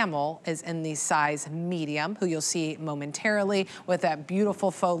camel is in the size medium, who you'll see momentarily with that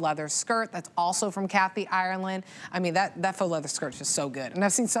beautiful faux leather skirt. That's also from Kathy Ireland. I mean, that faux leather skirt is just so good. And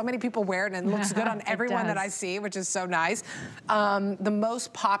I've seen so many people wear it and it looks good on everyone that I see, which is so nice. The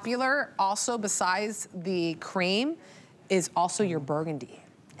most popular also besides the cream is also your burgundy.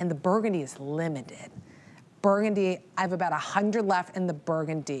 And the burgundy is limited. Burgundy, I have about 100 left in the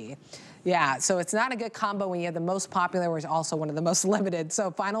burgundy. Yeah, so it's not a good combo when you have the most popular, which is also one of the most limited. So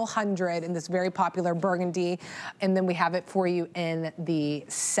final 100 in this very popular burgundy, and then we have it for you in the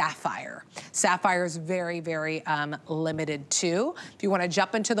sapphire. Sapphire is very, very limited too. If you want to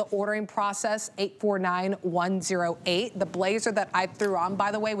jump into the ordering process, 849108. The blazer that I threw on,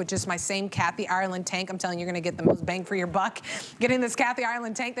 by the way, with just my same Kathy Ireland tank. I'm telling you, you're going to get the most bang for your buck getting this Kathy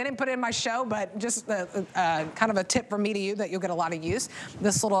Ireland tank. They didn't put it in my show, but just kind of a tip from me to you that you'll get a lot of use.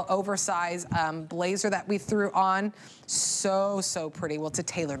 This little oversized blazer that we threw on, so pretty. Well, it's a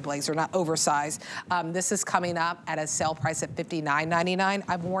tailored blazer, not oversized. This is coming up at a sale price at $59.99.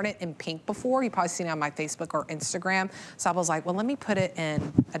 I've worn it in pink before. You've probably seen it on my Facebook or Instagram. So I was like, well, let me put it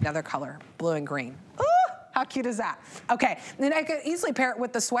in another color, blue and green. Ooh, how cute is that? Okay, then I could easily pair it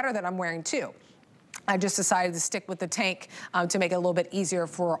with the sweater that I'm wearing too. I just decided to stick with the tank to make it a little bit easier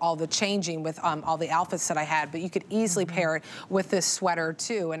for all the changing with all the outfits that I had, but you could easily pair it with this sweater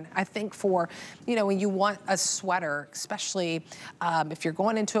too. And I think for, you know, when you want a sweater, especially if you're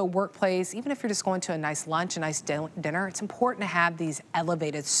going into a workplace, even if you're just going to a nice lunch, a nice dinner, it's important to have these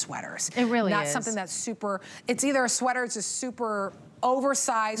elevated sweaters. It really is. Not something that's super, it's either a sweater that's just super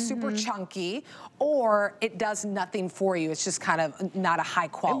oversized, super chunky, or it does nothing for you. It's just kind of not a high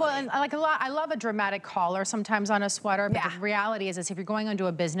quality. Well, and like I love a dramatic collar sometimes on a sweater, but the reality is if you're going into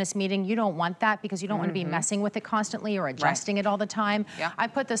a business meeting, you don't want that because you don't want to be messing with it constantly or adjusting it all the time. I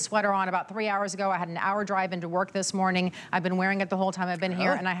put this sweater on about 3 hours ago. I had an hour drive into work this morning. I've been wearing it the whole time I've been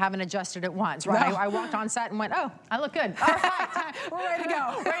here, and I haven't adjusted it once, right? I walked on set and went, oh, I look good. All right, we're ready to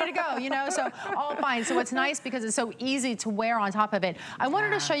go. Ready to go, you know, so all fine. So it's nice because it's so easy to wear on top of it. I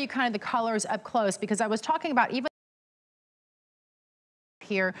wanted to show you kind of the colors up close because I was talking about even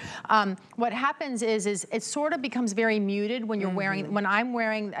here. What happens is it sort of becomes very muted when you're wearing, when I'm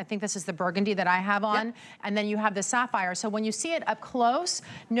wearing, I think this is the burgundy that I have on, and then you have the sapphire. So when you see it up close,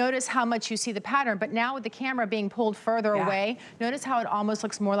 notice how much you see the pattern, but now with the camera being pulled further away, notice how it almost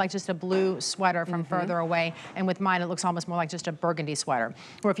looks more like just a blue sweater from further away, and with mine it looks almost more like just a burgundy sweater.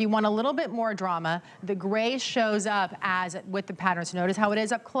 Or if you want a little bit more drama, the gray shows up as with the pattern. So notice how it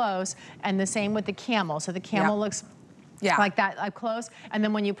is up close, and the same with the camel. So the camel looks like that up close, and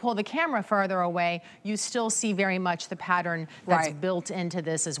then when you pull the camera further away, you still see very much the pattern that's built into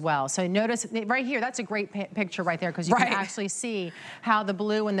this as well. So notice right here, that's a great picture right there because you can actually see how the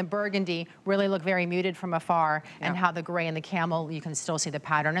blue and the burgundy really look very muted from afar, and how the gray and the camel, you can still see the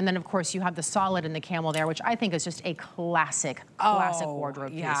pattern. And then of course you have the solid in the camel there, which I think is just a classic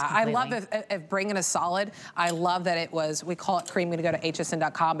wardrobe piece. I love if bringing a solid. I love that it was, we call it cream, I'm gonna go to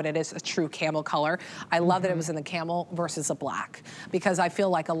hsn.com, but it is a true camel color. I love that it was in the camel versus a black, because I feel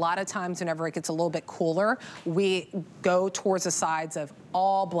like a lot of times whenever it gets a little bit cooler, we go towards the sides of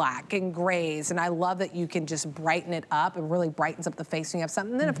all black and grays, and I love that you can just brighten it up. It really brightens up the face when you have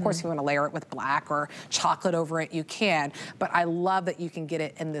something. And then, of course, if you want to layer it with black or chocolate over it, you can. But I love that you can get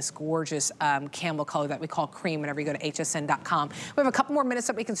it in this gorgeous camel color that we call cream whenever you go to hsn.com. We have a couple more minutes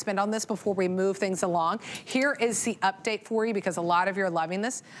that we can spend on this before we move things along. Here is the update for you because a lot of you are loving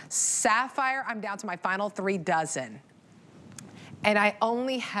this. Sapphire, I'm down to my final 3 dozen. And I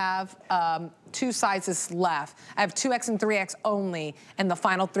only have 2 sizes left. I have 2X and 3X only, and the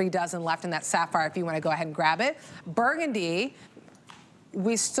final 3 dozen left in that sapphire if you want to go ahead and grab it. Burgundy,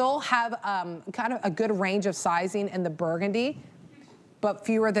 we still have kind of a good range of sizing in the burgundy, but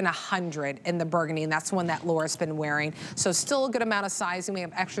fewer than 100 in the burgundy, and that's one that Laura's been wearing. So still a good amount of sizing. We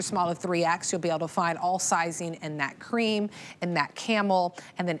have extra small to 3X. You'll be able to find all sizing in that cream, in that camel,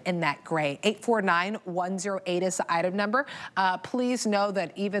 and then in that gray. 849108 is the item number. Please know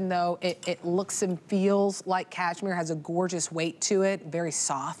that even though it looks and feels like cashmere, has a gorgeous weight to it, very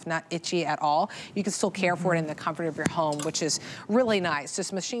soft, not itchy at all, you can still care for it in the comfort of your home, which is really nice.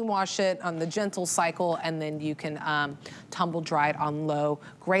 Just machine wash it on the gentle cycle, and then you can tumble dry it on low.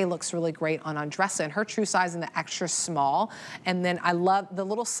 Gray looks really great on Andressa, and her true size in the extra small. And then I love the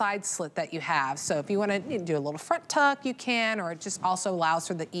little side slit that you have. So if you want to do a little front tuck, you can, or it just also allows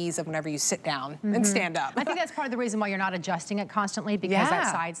for the ease of whenever you sit down and stand up. I think that's part of the reason why you're not adjusting it constantly, because that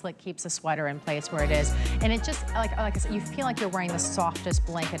side slit keeps the sweater in place where it is. And it just, like I said, you feel like you're wearing the softest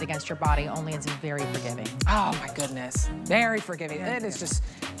blanket against your body, only it's very forgiving. Oh my goodness, very forgiving. It is just,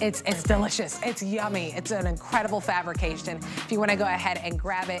 it's delicious. It's yummy. It's an incredible fabrication. If you want to go ahead and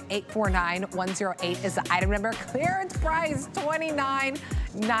grab it, 849108 is the item number. Clearance price,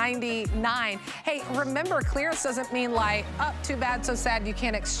 $29.99. Hey, remember, clearance doesn't mean like, oh, too bad, so sad, you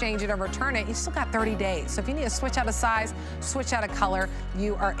can't exchange it or return it. You still got 30 days. So if you need to switch out a size, switch out a color,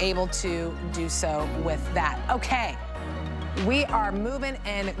 you are able to do so with that. Okay, we are moving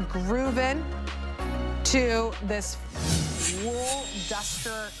and grooving to this wool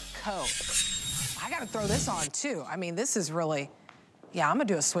duster coat. I gotta throw this on too. I mean, this is really, yeah, I'm gonna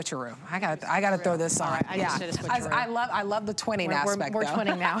do a switcheroo. I gotta throw this on. Right, I just did a switcheroo. I love the twinning aspect. We're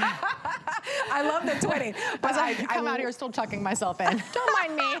twinning now. I love the twinning. But I come out here still tucking myself in. Don't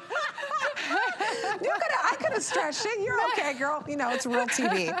mind me. I could have stretched it. You're okay, girl. You know, it's real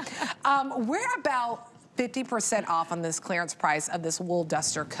TV. We're about 50% off on this clearance price of this wool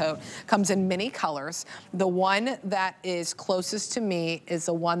duster coat. Comes in many colors. The one that is closest to me is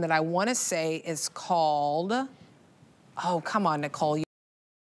the one that I want to say is called, oh, come on, Nicole. I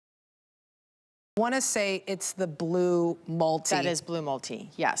want to say it's the blue multi. That is blue multi,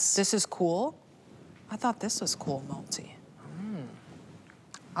 yes. This is cool? I thought this was cool multi.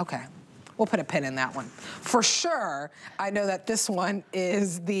 Okay. We'll put a pin in that one. For sure, I know that this one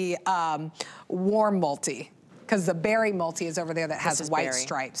is the warm multi, because the berry multi is over there that has white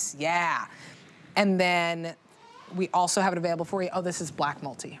stripes. Yeah. And then we also have it available for you. Oh, this is black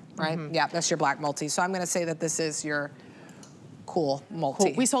multi, right? Yeah, that's your black multi. So I'm gonna say that this is your cool multi.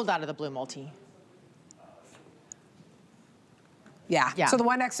 Cool. We sold out of the blue multi. Yeah. So the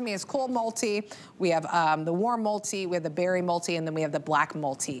one next to me is cool multi. We have the warm multi, we have the berry multi, and then we have the black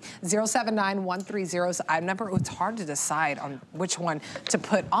multi. 079130 is the item number. It's hard to decide on which one to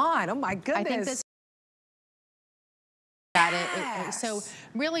put on. Oh my goodness. I think this so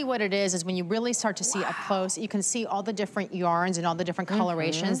really what it is when you really start to see up close, you can see all the different yarns and all the different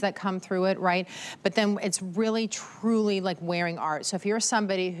colorations that come through it, right? But then it's really truly like wearing art. So if you're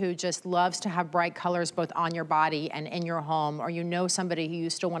somebody who just loves to have bright colors both on your body and in your home, or you know somebody who you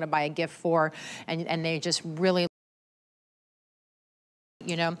still want to buy a gift for, and they just really,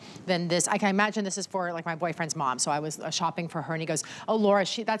 you know, then this, I can imagine this is for like my boyfriend's mom. So I was shopping for her and he goes, oh, Laura,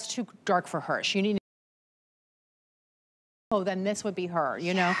 that's too dark for her. She needs, oh, then this would be her,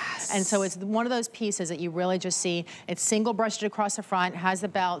 you know? And so it's one of those pieces that you really just see. It's single brushed across the front, has the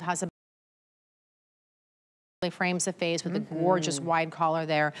belt, has a frames the face with a gorgeous wide collar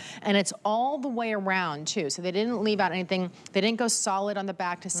there. And it's all the way around too. So they didn't leave out anything. They didn't go solid on the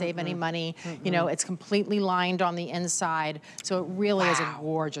back to save any money. You know, it's completely lined on the inside. So it really is a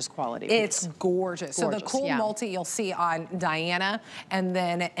gorgeous quality piece. It's gorgeous. So the cool multi you'll see on Diana, and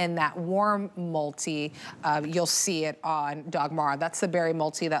then in that warm multi, you'll see it on Dagmara. That's the berry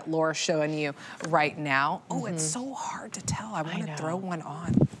multi that Laura's showing you right now. Oh, it's so hard to tell. I want to throw one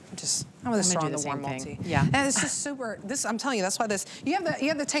on. Just I'm gonna throw on the warm multi. Yeah. And it's just super, I'm telling you, that's why this, you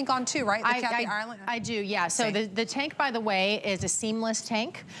have the tank on too, right? The Kathy Ireland? I do, yeah. So the tank, by the way, is a seamless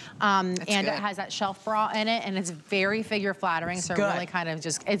tank. And it has that shelf bra in it, and it's very figure flattering. So it really kind of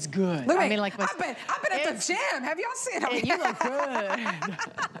just, it's good. Look, I mean, like, I've been at the gym. Have y'all seen it? You look good.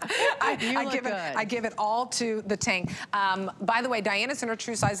 I give it all to the tank. By the way, Diana's in her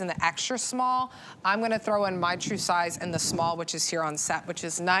true size in the extra small. I'm gonna throw in my true size in the small, which is here on set, which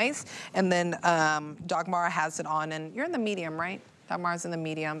is nice. And then Dagmara has it on, and you're in the medium, right? Dagmara's in the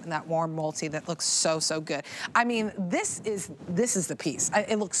medium, and that warm multi that looks so, so good. I mean, this is the piece.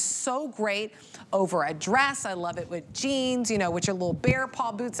 It looks so great over a dress. I love it with jeans, you know, with your little bear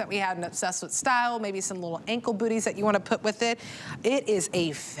paw boots that we had in Obsessed with Style, maybe some little ankle booties that you want to put with it. It is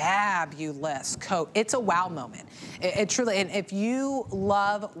a fabulous coat. It's a wow moment. It truly, and if you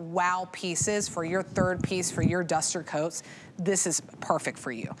love wow pieces for your third piece, for your duster coats, this is perfect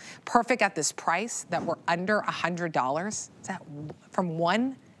for you. Perfect at this price that we're under $100. Is that from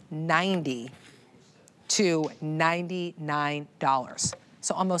 $190 to $99.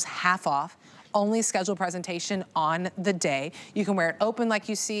 So almost half off. Only scheduled presentation on the day. You can wear it open like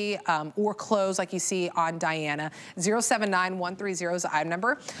you see, or closed like you see on Diana. 079130 is the item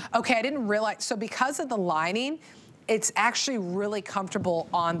number. Okay, I didn't realize, so because of the lining, it's actually really comfortable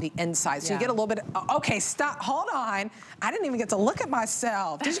on the inside. So you get a little bit, okay, stop, hold on. I didn't even get to look at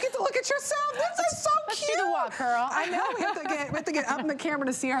myself. Did you get to look at yourself? This is so cute. Let's do the walk, girl. I know, we have to get up in the camera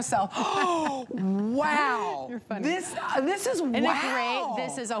to see ourselves. Oh, wow. You're funny. This is wow. Isn't it great?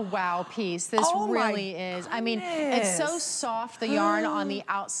 This is a wow piece. This really is. I mean, it's so soft, the yarn on the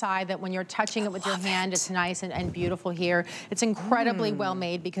outside, that when you're touching it with your hand, it's nice and beautiful here. It's incredibly well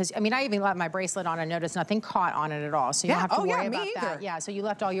made because, I mean, I even left my bracelet on and noticed nothing caught on it at all. So you don't have to worry about that. Yeah, so you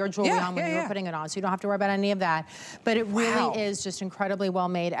left all your jewelry on when you were putting it on, so you don't have to worry about any of that. But it really is just incredibly well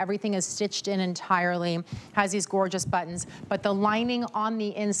made. Everything is stitched in entirely, has these gorgeous buttons, but the lining on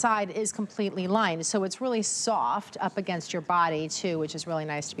the inside is completely lined. So it's really soft up against your body too, which is really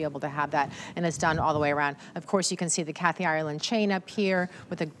nice to be able to have that. And it's done all the way around. Of course, you can see the Kathy Ireland chain up here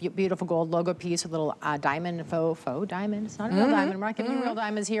with a beautiful gold logo piece with a little diamond, faux diamond. It's not a real diamond. We're not giving you real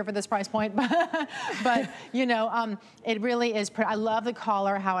diamonds here for this price point, but you know, it really is pretty. I love the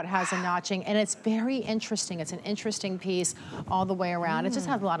collar, how it has a notching, and it's very interesting. It's an interesting piece all the way around. It just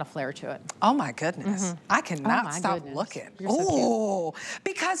has a lot of flair to it. Oh my goodness. I cannot stop looking. So cute.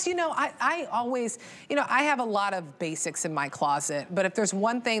 Because, you know, I always, you know, I have a lot of basics in my closet, but if there's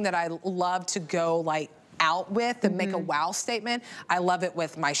one thing that I love to go like out with and make a wow statement, I love it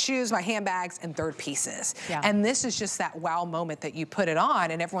with my shoes, my handbags, and third pieces. And this is just that wow moment that you put it on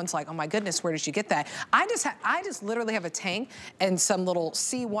and everyone's like, oh my goodness, where did you get that? I just literally have a tank and some little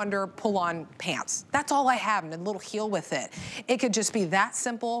Sea Wonder pull-on pants. That's all I have, and a little heel with it. It could just be that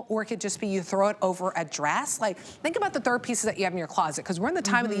simple, or it could just be you throw it over a dress. Like, think about the third pieces that you have in your closet, because we're in the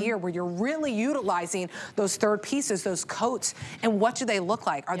time of the year where you're really utilizing those third pieces, those coats, and what do they look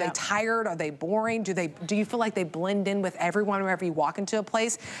like? Are they tired? Are they boring? Do you feel like they blend in with everyone whenever you walk into a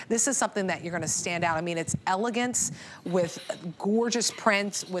place? This is something that you're gonna stand out. I mean, it's elegance with gorgeous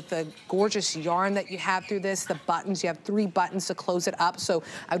prints, with the gorgeous yarn that you have through this, the buttons. You have 3 buttons to close it up. So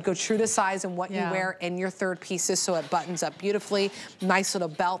I would go true to size in what you wear in your third pieces, so it buttons up beautifully. Nice little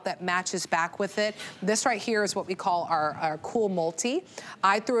belt that matches back with it. This right here is what we call our cool multi.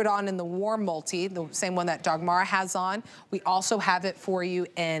 I threw it on in the warm multi, the same one that Dagmara has on. We also have it for you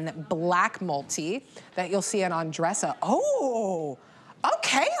in black multi that you'll see it on Andressa. Oh,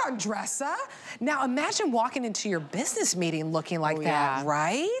 okay, Andressa. Now imagine walking into your business meeting looking like that,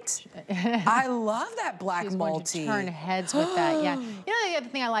 right? I love that black multi. She's going to turn heads with that, You know, the other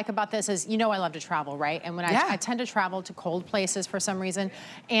thing I like about this is, you know, I love to travel, right? And when I tend to travel to cold places for some reason,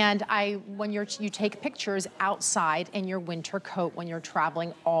 and when you take pictures outside in your winter coat when you're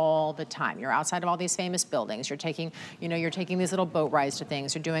traveling all the time. You're outside of all these famous buildings. You're taking, you know, you're taking these little boat rides to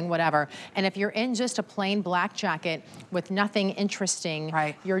things. You're doing whatever. And if you're in just a plain black jacket with nothing interesting,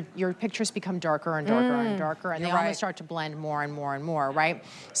 your pictures become darker and darker and darker, and they almost start to blend more and more and more, right?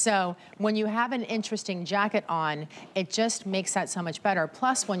 So when you have an interesting jacket on, it just makes that so much better.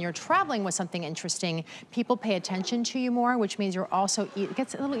 Plus, when you're traveling with something interesting, people pay attention to you more, which means you're also, it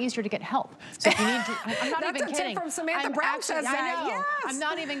gets a little easier to get help. So if you need to, I'm not even kidding. From Samantha Brown says that. Yes. I'm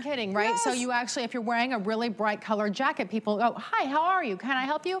not even kidding, right? So you actually, if you're wearing a really bright colored jacket, people go, hi, how are you? Can I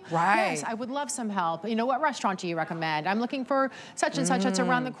help you? Right. Yes, I would love some help. You know, what restaurant do you recommend? I'm looking for such and such that's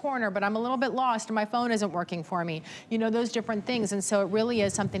around the corner, but I'm a little bit lost and my phone isn't working for me. You know, those different things. And so it really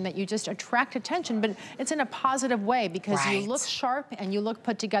is something that you just attract attention, but it's in a positive way because you look sharp and you look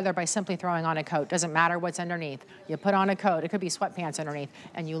put together by simply throwing on a coat. Doesn't matter what's underneath. You put on a coat, it could be sweatpants underneath,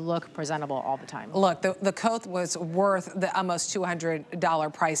 and you look presentable all the time. Look, the coat was worth the almost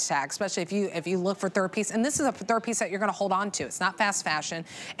 $200 price tag, especially if you look for third piece. And this is a third piece that you're gonna hold on to. It's not fast fashion.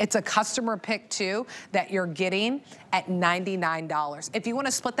 It's a customer pick too that you're getting at $99. If you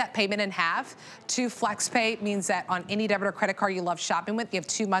wanna split that payment in half, 2 FlexPay means that on any debit or credit card you love shopping with, you have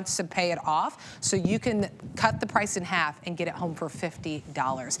 2 months to pay it off. So you can cut the price in half and get it home for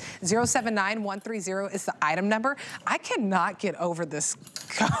 $50. 079130 is the item number. I cannot get over this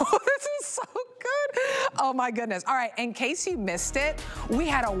coat. This is so good. Oh my goodness. All right, in case you missed it, we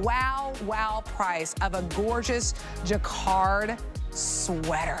had a wow price of a gorgeous jacquard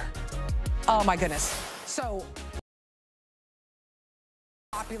sweater. Oh my goodness. So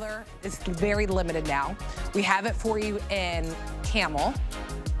popular, it's very limited now. We have it for you in camel.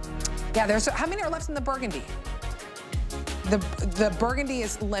 Yeah, there's, how many are left in the burgundy? The burgundy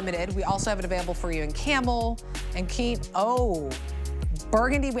is limited. We also have it available for you in camel and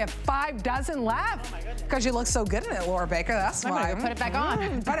burgundy, we have 5 dozen left. Oh my goodness. Because you look so good in it, Laura Baker. That's why. I'm gonna put it back on.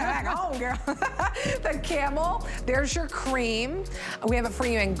 Put it back on, girl. The camel, there's your cream. We have it for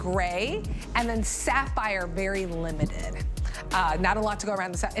you in gray. And then sapphire, very limited. Not a lot to go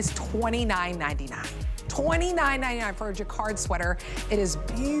around. It's $29.99. $29.99 for a jacquard sweater. It is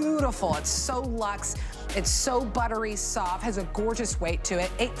beautiful. It's so luxe. It's so buttery soft, has a gorgeous weight to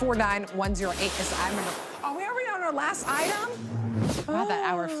it. 849108 is the item number. Are we already on our last item? Wow, that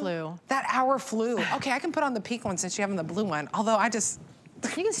hour flew. That hour flew. Okay, I can put on the pink one since you have on the blue one. Although I just... You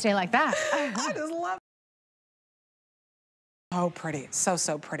can stay like that. I just love it. So pretty, so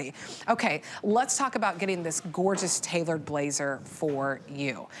pretty. Okay, let's talk about getting this gorgeous tailored blazer for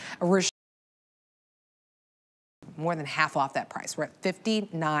you. More than half off that price. We're at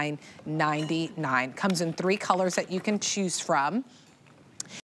 $59.99. Comes in 3 colors that you can choose from.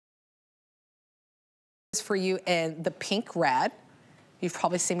 For you in the pink red. You've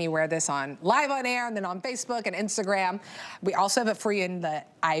probably seen me wear this on live on air and then on Facebook and Instagram. We also have it for you in the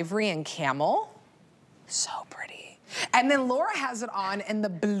ivory and camel. So pretty. And then Laura has it on in the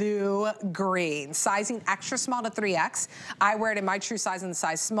blue green, sizing extra small to 3X. I wear it in my true size in the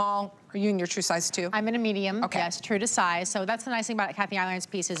size small. Are you in your true size too? I'm in a medium, yes, true to size. So that's the nice thing about Kathy Ireland's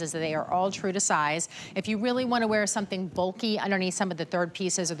pieces is that they are all true to size. If you really want to wear something bulky underneath some of the third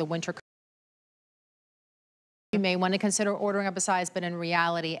pieces or the winter, you may want to consider ordering up a size, but in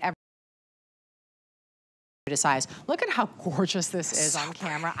reality, every true to size. Look at how gorgeous this is on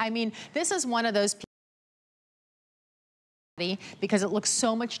camera. I mean, this is one of those pieces because it looks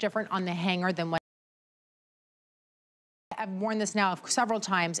so much different on the hanger than what I've worn this now several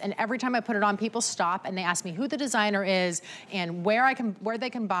times, and every time I put it on, people stop and they ask me who the designer is and where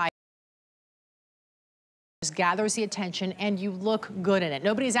they can buy. Just gathers the attention and you look good in it.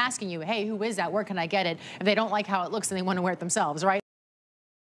 Nobody's asking you, hey, who is that? Where can I get it? If they don't like how it looks and they want to wear it themselves, right?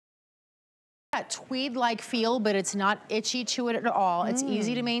 That tweed-like feel, but it's not itchy to it at all. It's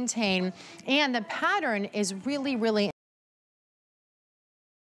easy to maintain, and the pattern is really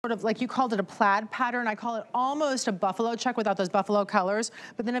sort of like you called it a plaid pattern. I call it almost a buffalo check without those buffalo colors.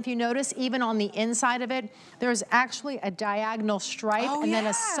 But then if you notice, even on the inside of it, there's actually a diagonal stripe and then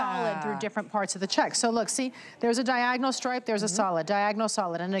a solid through different parts of the check. So look, see, there's a diagonal stripe, there's a solid, diagonal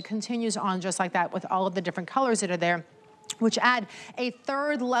solid, and it continues on just like that with all of the different colors that are there, which add a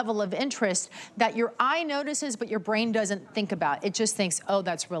third level of interest that your eye notices, but your brain doesn't think about. It just thinks, oh,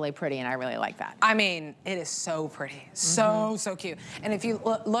 that's really pretty, and I really like that. I mean, it is so pretty. So cute. And if you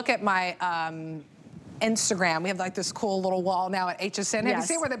look at my Instagram, we have like this cool little wall now at HSN. Have you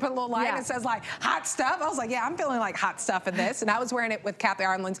seen where they put a little line and it says like hot stuff? I was like, yeah, I'm feeling like hot stuff in this. And I was wearing it with Kathy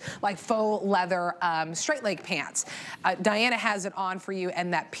Ireland's like faux leather straight leg pants. Diana has it on for you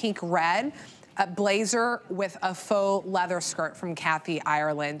in that pink red. A blazer with a faux leather skirt from Kathy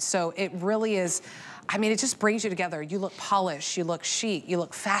Ireland. So it really is, I mean, it just brings you together. You look polished, you look chic, you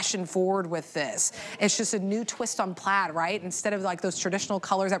look fashion forward with this. It's just a new twist on plaid, right? Instead of like those traditional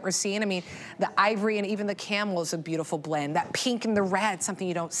colors that we're seeing, I mean, the ivory and even the camel is a beautiful blend. That pink and the red, something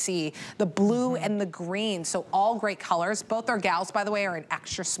you don't see. The blue and the green, so all great colors. Both our gals, by the way, are in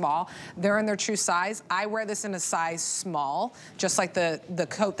extra small. They're in their true size. I wear this in a size small, just like the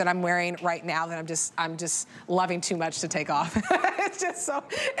coat that I'm wearing right now that I'm just loving too much to take off. It's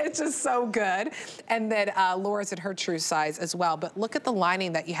just so good. And then Laura's at her true size as well. But look at the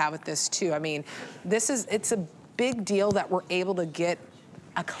lining that you have with this too. I mean, it's a big deal that we're able to get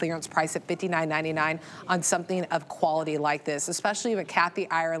a clearance price at $59.99 on something of quality like this, especially with Kathy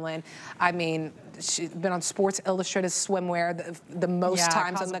Ireland. I mean, she's been on Sports Illustrated swimwear the most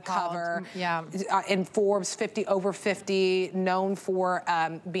times on the cover. Yeah. In Forbes 50 over 50, known for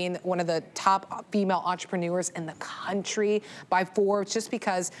being one of the top female entrepreneurs in the country by Forbes, just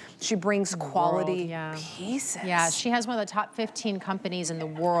because she brings quality pieces. Yeah, she has one of the top 15 companies in the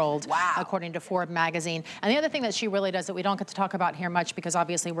world, according to Forbes magazine. And the other thing that she really does that we don't get to talk about here much, because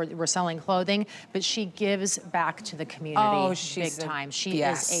obviously we're selling clothing, but she gives back to the community big time. She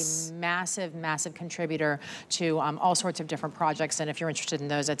is a massive, massive contributor to all sorts of different projects, and if you're interested in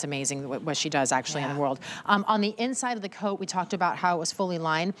those, it's amazing what she does actually in the world. On the inside of the coat, we talked about how it was fully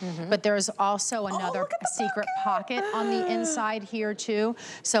lined, but there's also another secret pocket on the inside here too.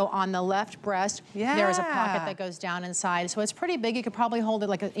 So on the left breast, there's a pocket that goes down inside. So it's pretty big. You could probably hold it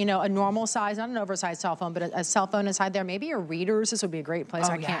like a, a normal size, not an oversized cell phone, but a cell phone inside there. Maybe your readers. This would be a great place.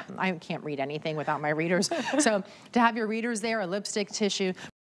 I can't read anything without my readers. So to have your readers there, a lipstick, tissue.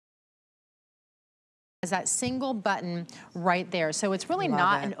 That single button right there. So it's really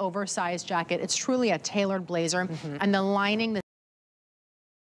not an oversized jacket. It's truly a tailored blazer. And the lining,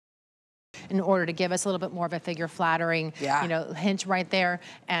 in order to give us a little bit more of a figure flattering, hint right there.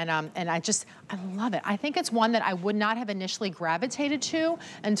 And I love it. I think it's one that I would not have initially gravitated to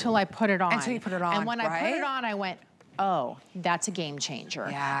until I put it on. Until you put it on, and when I put it on, I went, oh, that's a game changer.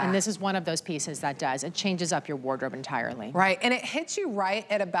 And this is one of those pieces that does. It changes up your wardrobe entirely. Right, and it hits you right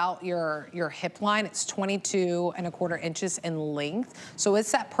at about your hip line. It's 22¼ inches in length. So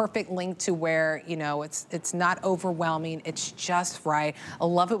it's that perfect length to where, it's not overwhelming. It's just right. I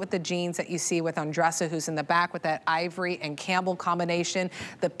love it with the jeans that you see with Andressa, who's in the back with that ivory and Campbell combination.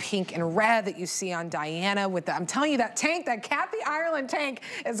 The pink and red that you see on Diana with the, I'm telling you, that tank, that Kathy Ireland tank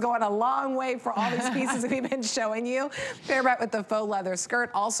is going a long way for all these pieces that we've been showing you. Bareback with the faux leather skirt,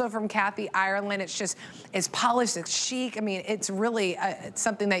 also from Kathy Ireland. It's polished, it's chic. I mean, it's really it's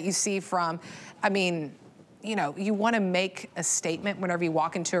something that you see from, you want to make a statement whenever you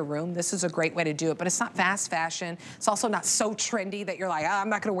walk into a room. This is a great way to do it, but it's not fast fashion. It's also not so trendy that you're like, I'm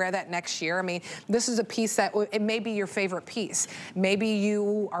not going to wear that next year. I mean, this is a piece that it may be your favorite piece. Maybe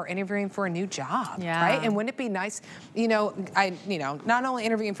you are interviewing for a new job, right? And wouldn't it be nice, not only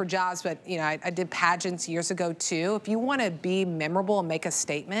interviewing for jobs, but I did pageants years ago too. If you want to be memorable and make a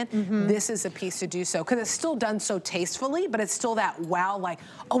statement, this is a piece to do so, because it's still done so tastefully, but it's still that wow, like,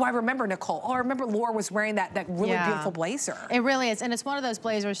 oh, I remember Nicole. Oh, I remember Laura was wearing that really beautiful blazer. It really is, and it's one of those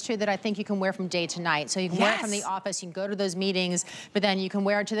blazers too that I think you can wear from day to night. So you can wear it from the office, you can go to those meetings, but then you can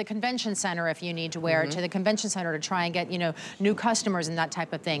wear it to the convention center if you need to wear it to the convention center to try and get, new customers and that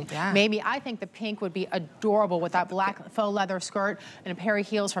type of thing. Maybe I think the pink would be adorable with that black faux leather skirt and a pair of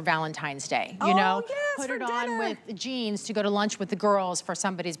heels for Valentine's Day. Put it on with jeans to go to lunch with the girls for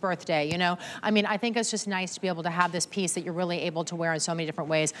somebody's birthday. I mean, I think it's just nice to be able to have this piece that you're really able to wear in so many different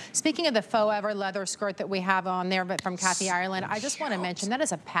ways. Speaking of the faux ever leather skirt that we have on there, but from Kathy Ireland, I just want to mention that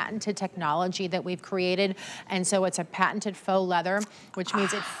is a patented technology that we've created, and so it's a patented faux leather, which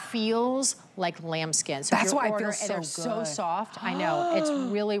means it feels like lambskin. So that's why it feels so good. So soft. I know. It's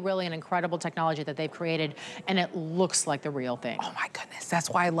really, really an incredible technology that they've created, and it looks like the real thing. Oh my goodness. That's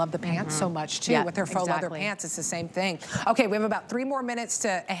why I love the pants so much too. With their faux leather pants, it's the same thing. Okay, we have about 3 more minutes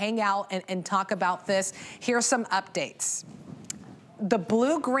to hang out and talk about this. Here's some updates. The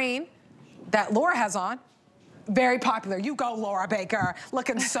blue-green that Laura has on, very popular. You go, Laura Baker.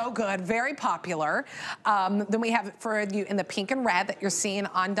 Looking so good. Very popular. Then we have it for you in the pink and red that you're seeing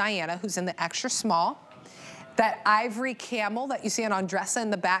on Diana, who's in the extra small. That ivory camel that you see on Andressa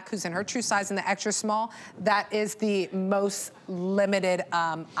in the back, who's in her true size in the extra small, that is the most limited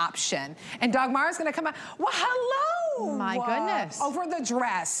option. And Dagmara's gonna come out. Well, hello! My goodness. Over the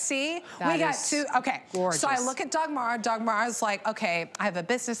dress, see? That we got is 2, okay. Gorgeous. So I look at Dagmara. Dagmara's like, okay, I have a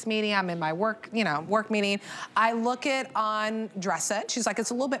business meeting. I'm in my work, work meeting. I look at Andressa. She's like,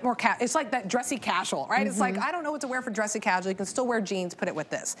 it's a little bit more, it's like that dressy casual, right? It's like, I don't know what to wear for dressy casual. You can still wear jeans, put it with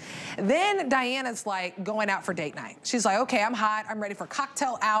this. Then Diana's like going out for date night. She's like, okay, I'm hot. I'm ready for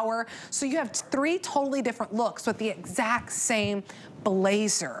cocktail hour. So you have 3 totally different looks with the exact same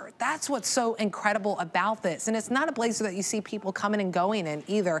blazer. That's what's so incredible about this. And it's not a blazer that you see people coming and going in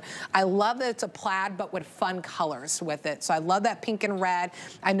either. I love that it's a plaid, but with fun colors with it. So I love that pink and red.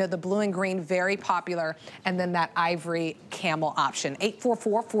 I know the blue and green, very popular. And then that ivory camel option.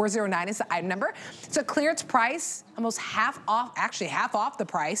 844-409 is the item number. It's a clearance price, almost half off, actually half off the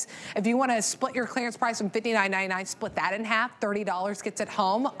price. If you want to split your clearance price from $59.99, split that in half, $30 gets it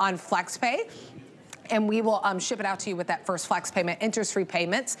home on FlexPay. And we will ship it out to you with that first flex payment, interest-free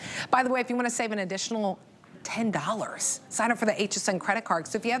payments. By the way, if you want to save an additional $10. Sign up for the HSN credit card.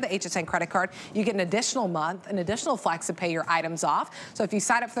 So if you have the HSN credit card, you get an additional month, an additional flex to pay your items off. So if you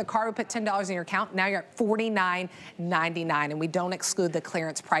sign up for the card, we put $10 in your account. Now you're at $49.99, and we don't exclude the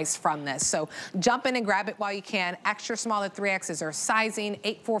clearance price from this. So jump in and grab it while you can. Extra small to 3X is our sizing.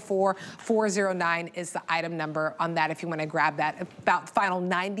 844409 is the item number on that if you want to grab that. About the final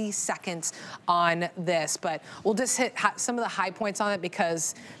 90 seconds on this, but we'll just hit some of the high points on it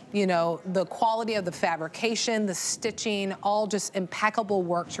because, you know, the quality of the fabrication, the stitching, all just impeccable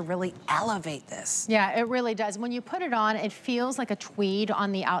work to really elevate this. Yeah, it really does. When you put it on, it feels like a tweed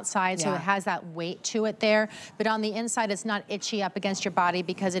on the outside, so it has that weight to it there. But on the inside, it's not itchy up against your body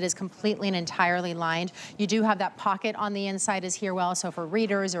because it is completely and entirely lined. You do have that pocket on the inside is here well, so for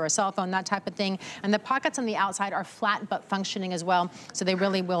readers or a cell phone, that type of thing. And the pockets on the outside are flat but functioning as well, so they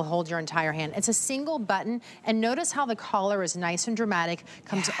really will hold your entire hand. It's a single button, and notice how the collar is nice and dramatic,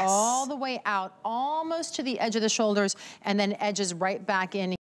 comes all the way out, almost to the edge of the shoulders, and then edges right back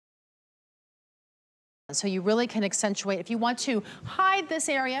in. So you really can accentuate. If you want to hide this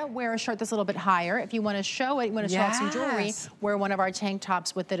area, wear a shirt that's a little bit higher. If you want to show it, you want to show off some jewelry, wear one of our tank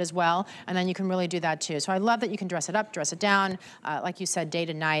tops with it as well. And then you can really do that too. So I love that you can dress it up, dress it down. Like you said, day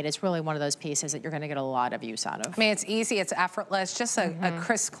to night, it's really one of those pieces that you're going to get a lot of use out of. I mean, it's easy, it's effortless. Just a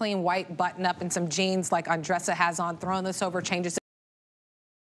crisp, clean white button up and some jeans like Andressa has on. Throwing this over changes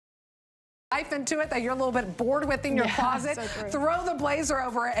life into it that you're a little bit bored with in your closet. So throw the blazer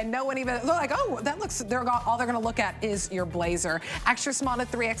over it and no one even, they're like, oh, that looks, all they're gonna look at is your blazer. Extra small to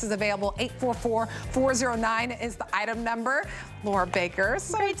 3X is available. 844409 is the item number. Laura Baker,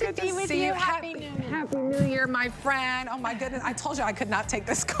 so great to be with you. Happy New Year, my friend. Oh my goodness, I told you I could not take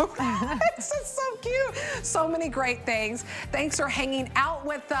this coat. It's just so cute. So many great things. Thanks for hanging out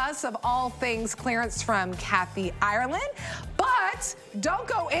with us of all things clearance from Kathy Ireland. But don't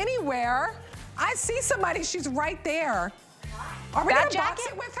go anywhere. I see somebody, she's right there. Are we gonna box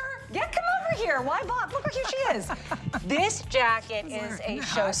it with her? Yeah, come over here. Why box? Look how cute she is. This jacket is a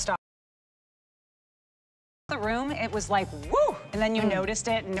showstopper. The room, it was like, woo! And then you noticed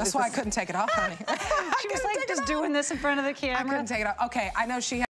it. And that's why I couldn't take it off, honey. She was like just doing this in front of the camera. I couldn't take it off. Okay, I know she